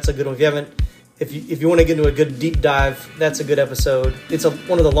that's a good one. If you want to get into a good deep dive, that's a good episode. It's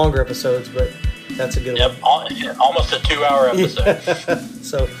one of the longer episodes, but that's a good one. Yep, almost a 2-hour episode.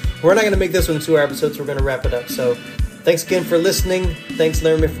 So we're not going to make this one a 2-hour episode, so we're going to wrap it up. So thanks again for listening. Thanks,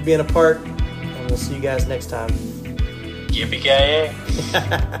 Laramie, for being a part. And we'll see you guys next time. Yippee-ki-yay.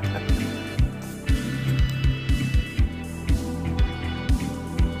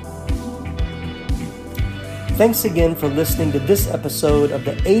 Thanks again for listening to this episode of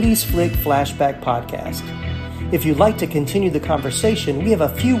the 80s Flick Flashback Podcast. If you'd like to continue the conversation, we have a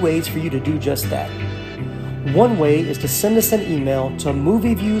few ways for you to do just that. One way is to send us an email to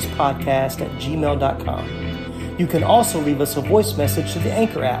movieviewspodcast@gmail.com. You can also leave us a voice message to the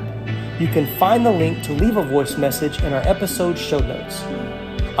Anchor app. You can find the link to leave a voice message in our episode show notes.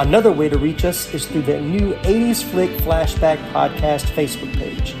 Another way to reach us is through the new 80s Flick Flashback Podcast Facebook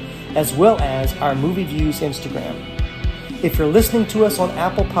page, as well as our Movie Views Instagram. If you're listening to us on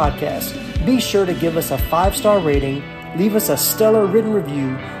Apple Podcasts, be sure to give us a 5-star rating, leave us a stellar written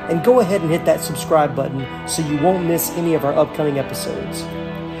review, and go ahead and hit that subscribe button so you won't miss any of our upcoming episodes.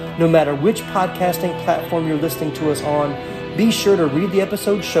 No matter which podcasting platform you're listening to us on, be sure to read the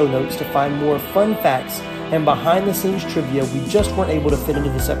episode show notes to find more fun facts and behind-the-scenes trivia we just weren't able to fit into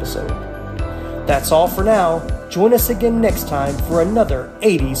this episode. That's all for now. Join us again next time for another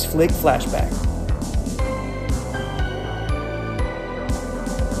 80s Flick Flashback.